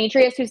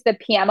Demetrius, who's the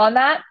PM on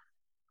that,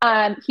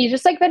 he's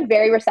just like been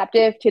very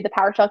receptive to the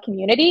PowerShell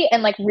community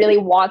and like really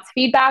wants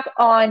feedback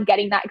on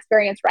getting that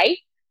experience right.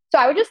 So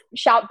I would just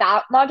shout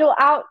that module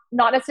out,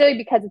 not necessarily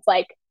because it's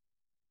like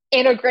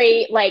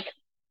integrate, like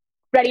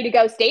ready to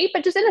go state,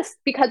 but just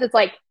because it's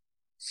like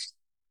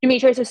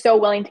Demetrius is so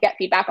willing to get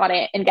feedback on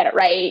it and get it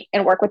right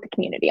and work with the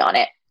community on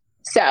it.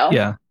 So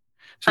yeah.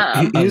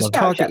 So his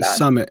talk at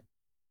Summit,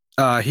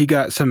 he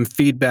got some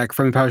feedback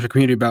from the PowerShell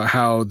community about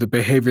how the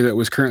behavior that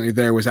was currently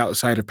there was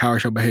outside of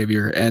PowerShell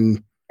behavior,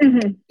 and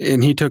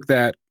he took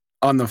that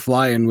on the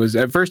fly and was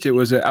at first it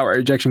was an outright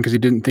rejection because he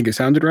didn't think it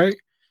sounded right,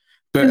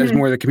 but as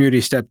more of the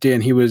community stepped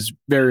in, he was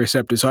very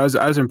receptive. So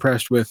I was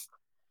impressed with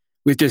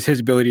just his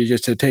ability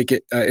just to take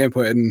it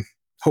input, and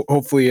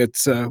hopefully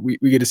it's we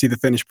get to see the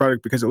finished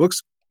product because it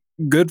looks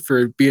good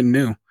for being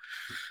new.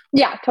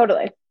 Yeah,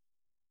 totally.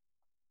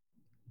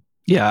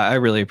 Yeah, I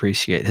really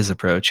appreciate his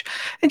approach.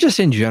 And just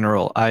in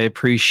general, I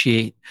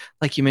appreciate,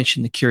 like you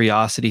mentioned, the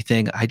curiosity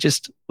thing. I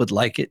just would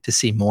like it to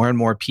see more and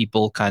more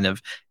people kind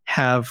of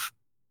have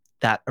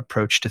that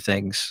approach to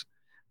things.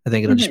 I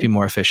think it'll just be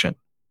more efficient.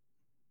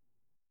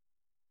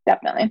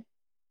 Definitely.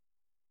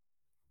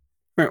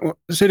 All right. Well,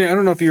 Sydney, I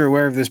don't know if you're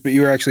aware of this, but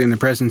you were actually in the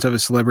presence of a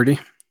celebrity.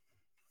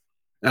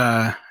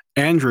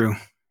 Andrew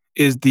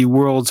is the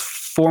world's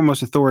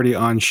foremost authority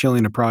on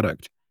shilling a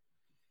product.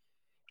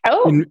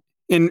 Oh.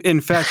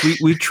 In fact,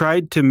 we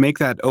tried to make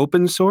that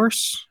open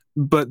source,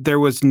 but there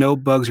was no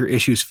bugs or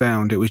issues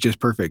found. It was just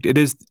perfect.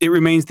 It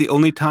remains the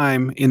only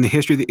time in the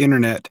history of the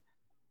internet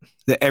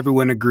that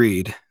everyone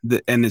agreed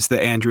and it's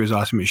that Andrew is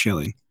awesome at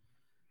shilling.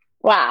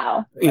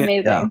 Wow.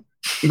 Amazing. Yeah.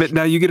 But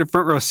now you get a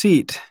front row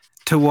seat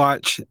to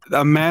watch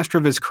a master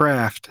of his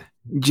craft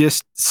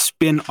just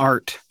spin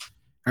art.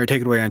 All right,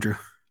 take it away, Andrew.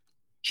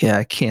 Yeah,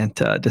 I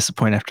can't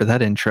disappoint after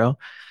that intro.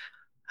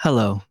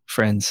 Hello,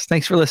 friends.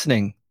 Thanks for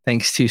listening.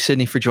 Thanks to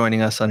Sydney for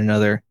joining us on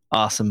another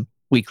awesome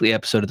weekly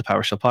episode of the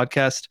PowerShell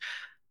Podcast.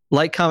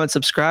 Like, comment,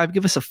 subscribe.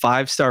 Give us a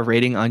 5-star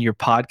rating on your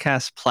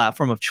podcast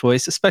platform of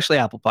choice, especially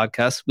Apple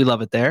Podcasts. We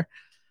love it there.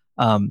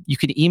 You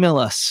can email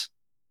us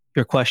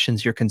your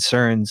questions, your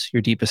concerns,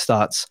 your deepest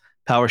thoughts,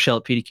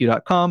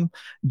 PowerShell@pdq.com.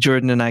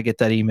 Jordan and I get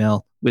that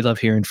email. We love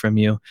hearing from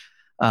you.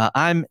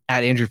 I'm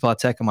at Andrew Pla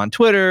Tech. I'm on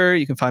Twitter.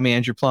 You can find me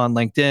Andrew Pla on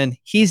LinkedIn.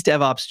 He's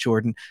DevOps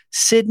Jordan.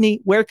 Sydney,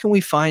 where can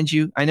we find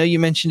you? I know you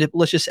mentioned it, but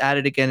let's just add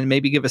it again and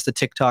maybe give us the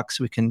TikTok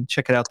so we can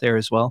check it out there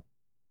as well.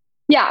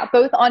 Yeah,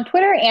 both on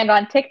Twitter and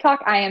on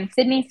TikTok, I am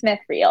Sydney Smith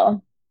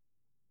Real.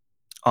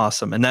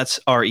 Awesome. And that's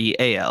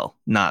REAL,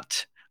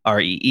 not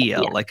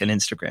REEL, like an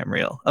Instagram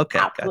reel. Okay,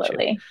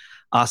 absolutely. Gotcha.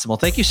 Awesome. Well,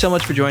 thank you so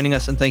much for joining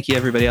us, and thank you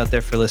everybody out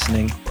there for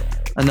listening.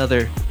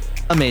 Another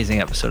amazing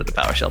episode of the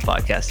PowerShell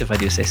Podcast, if I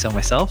do say so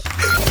myself.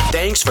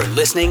 Thanks for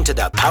listening to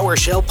the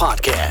PowerShell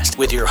Podcast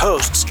with your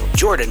hosts,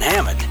 Jordan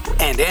Hammond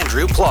and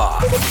Andrew Pla.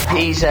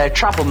 He's a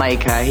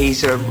troublemaker.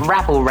 He's a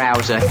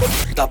rabble-rouser.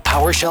 The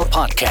PowerShell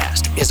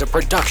Podcast is a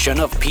production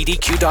of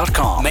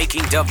PDQ.com,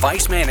 making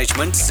device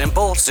management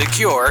simple,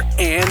 secure,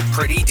 and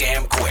pretty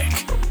damn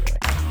quick.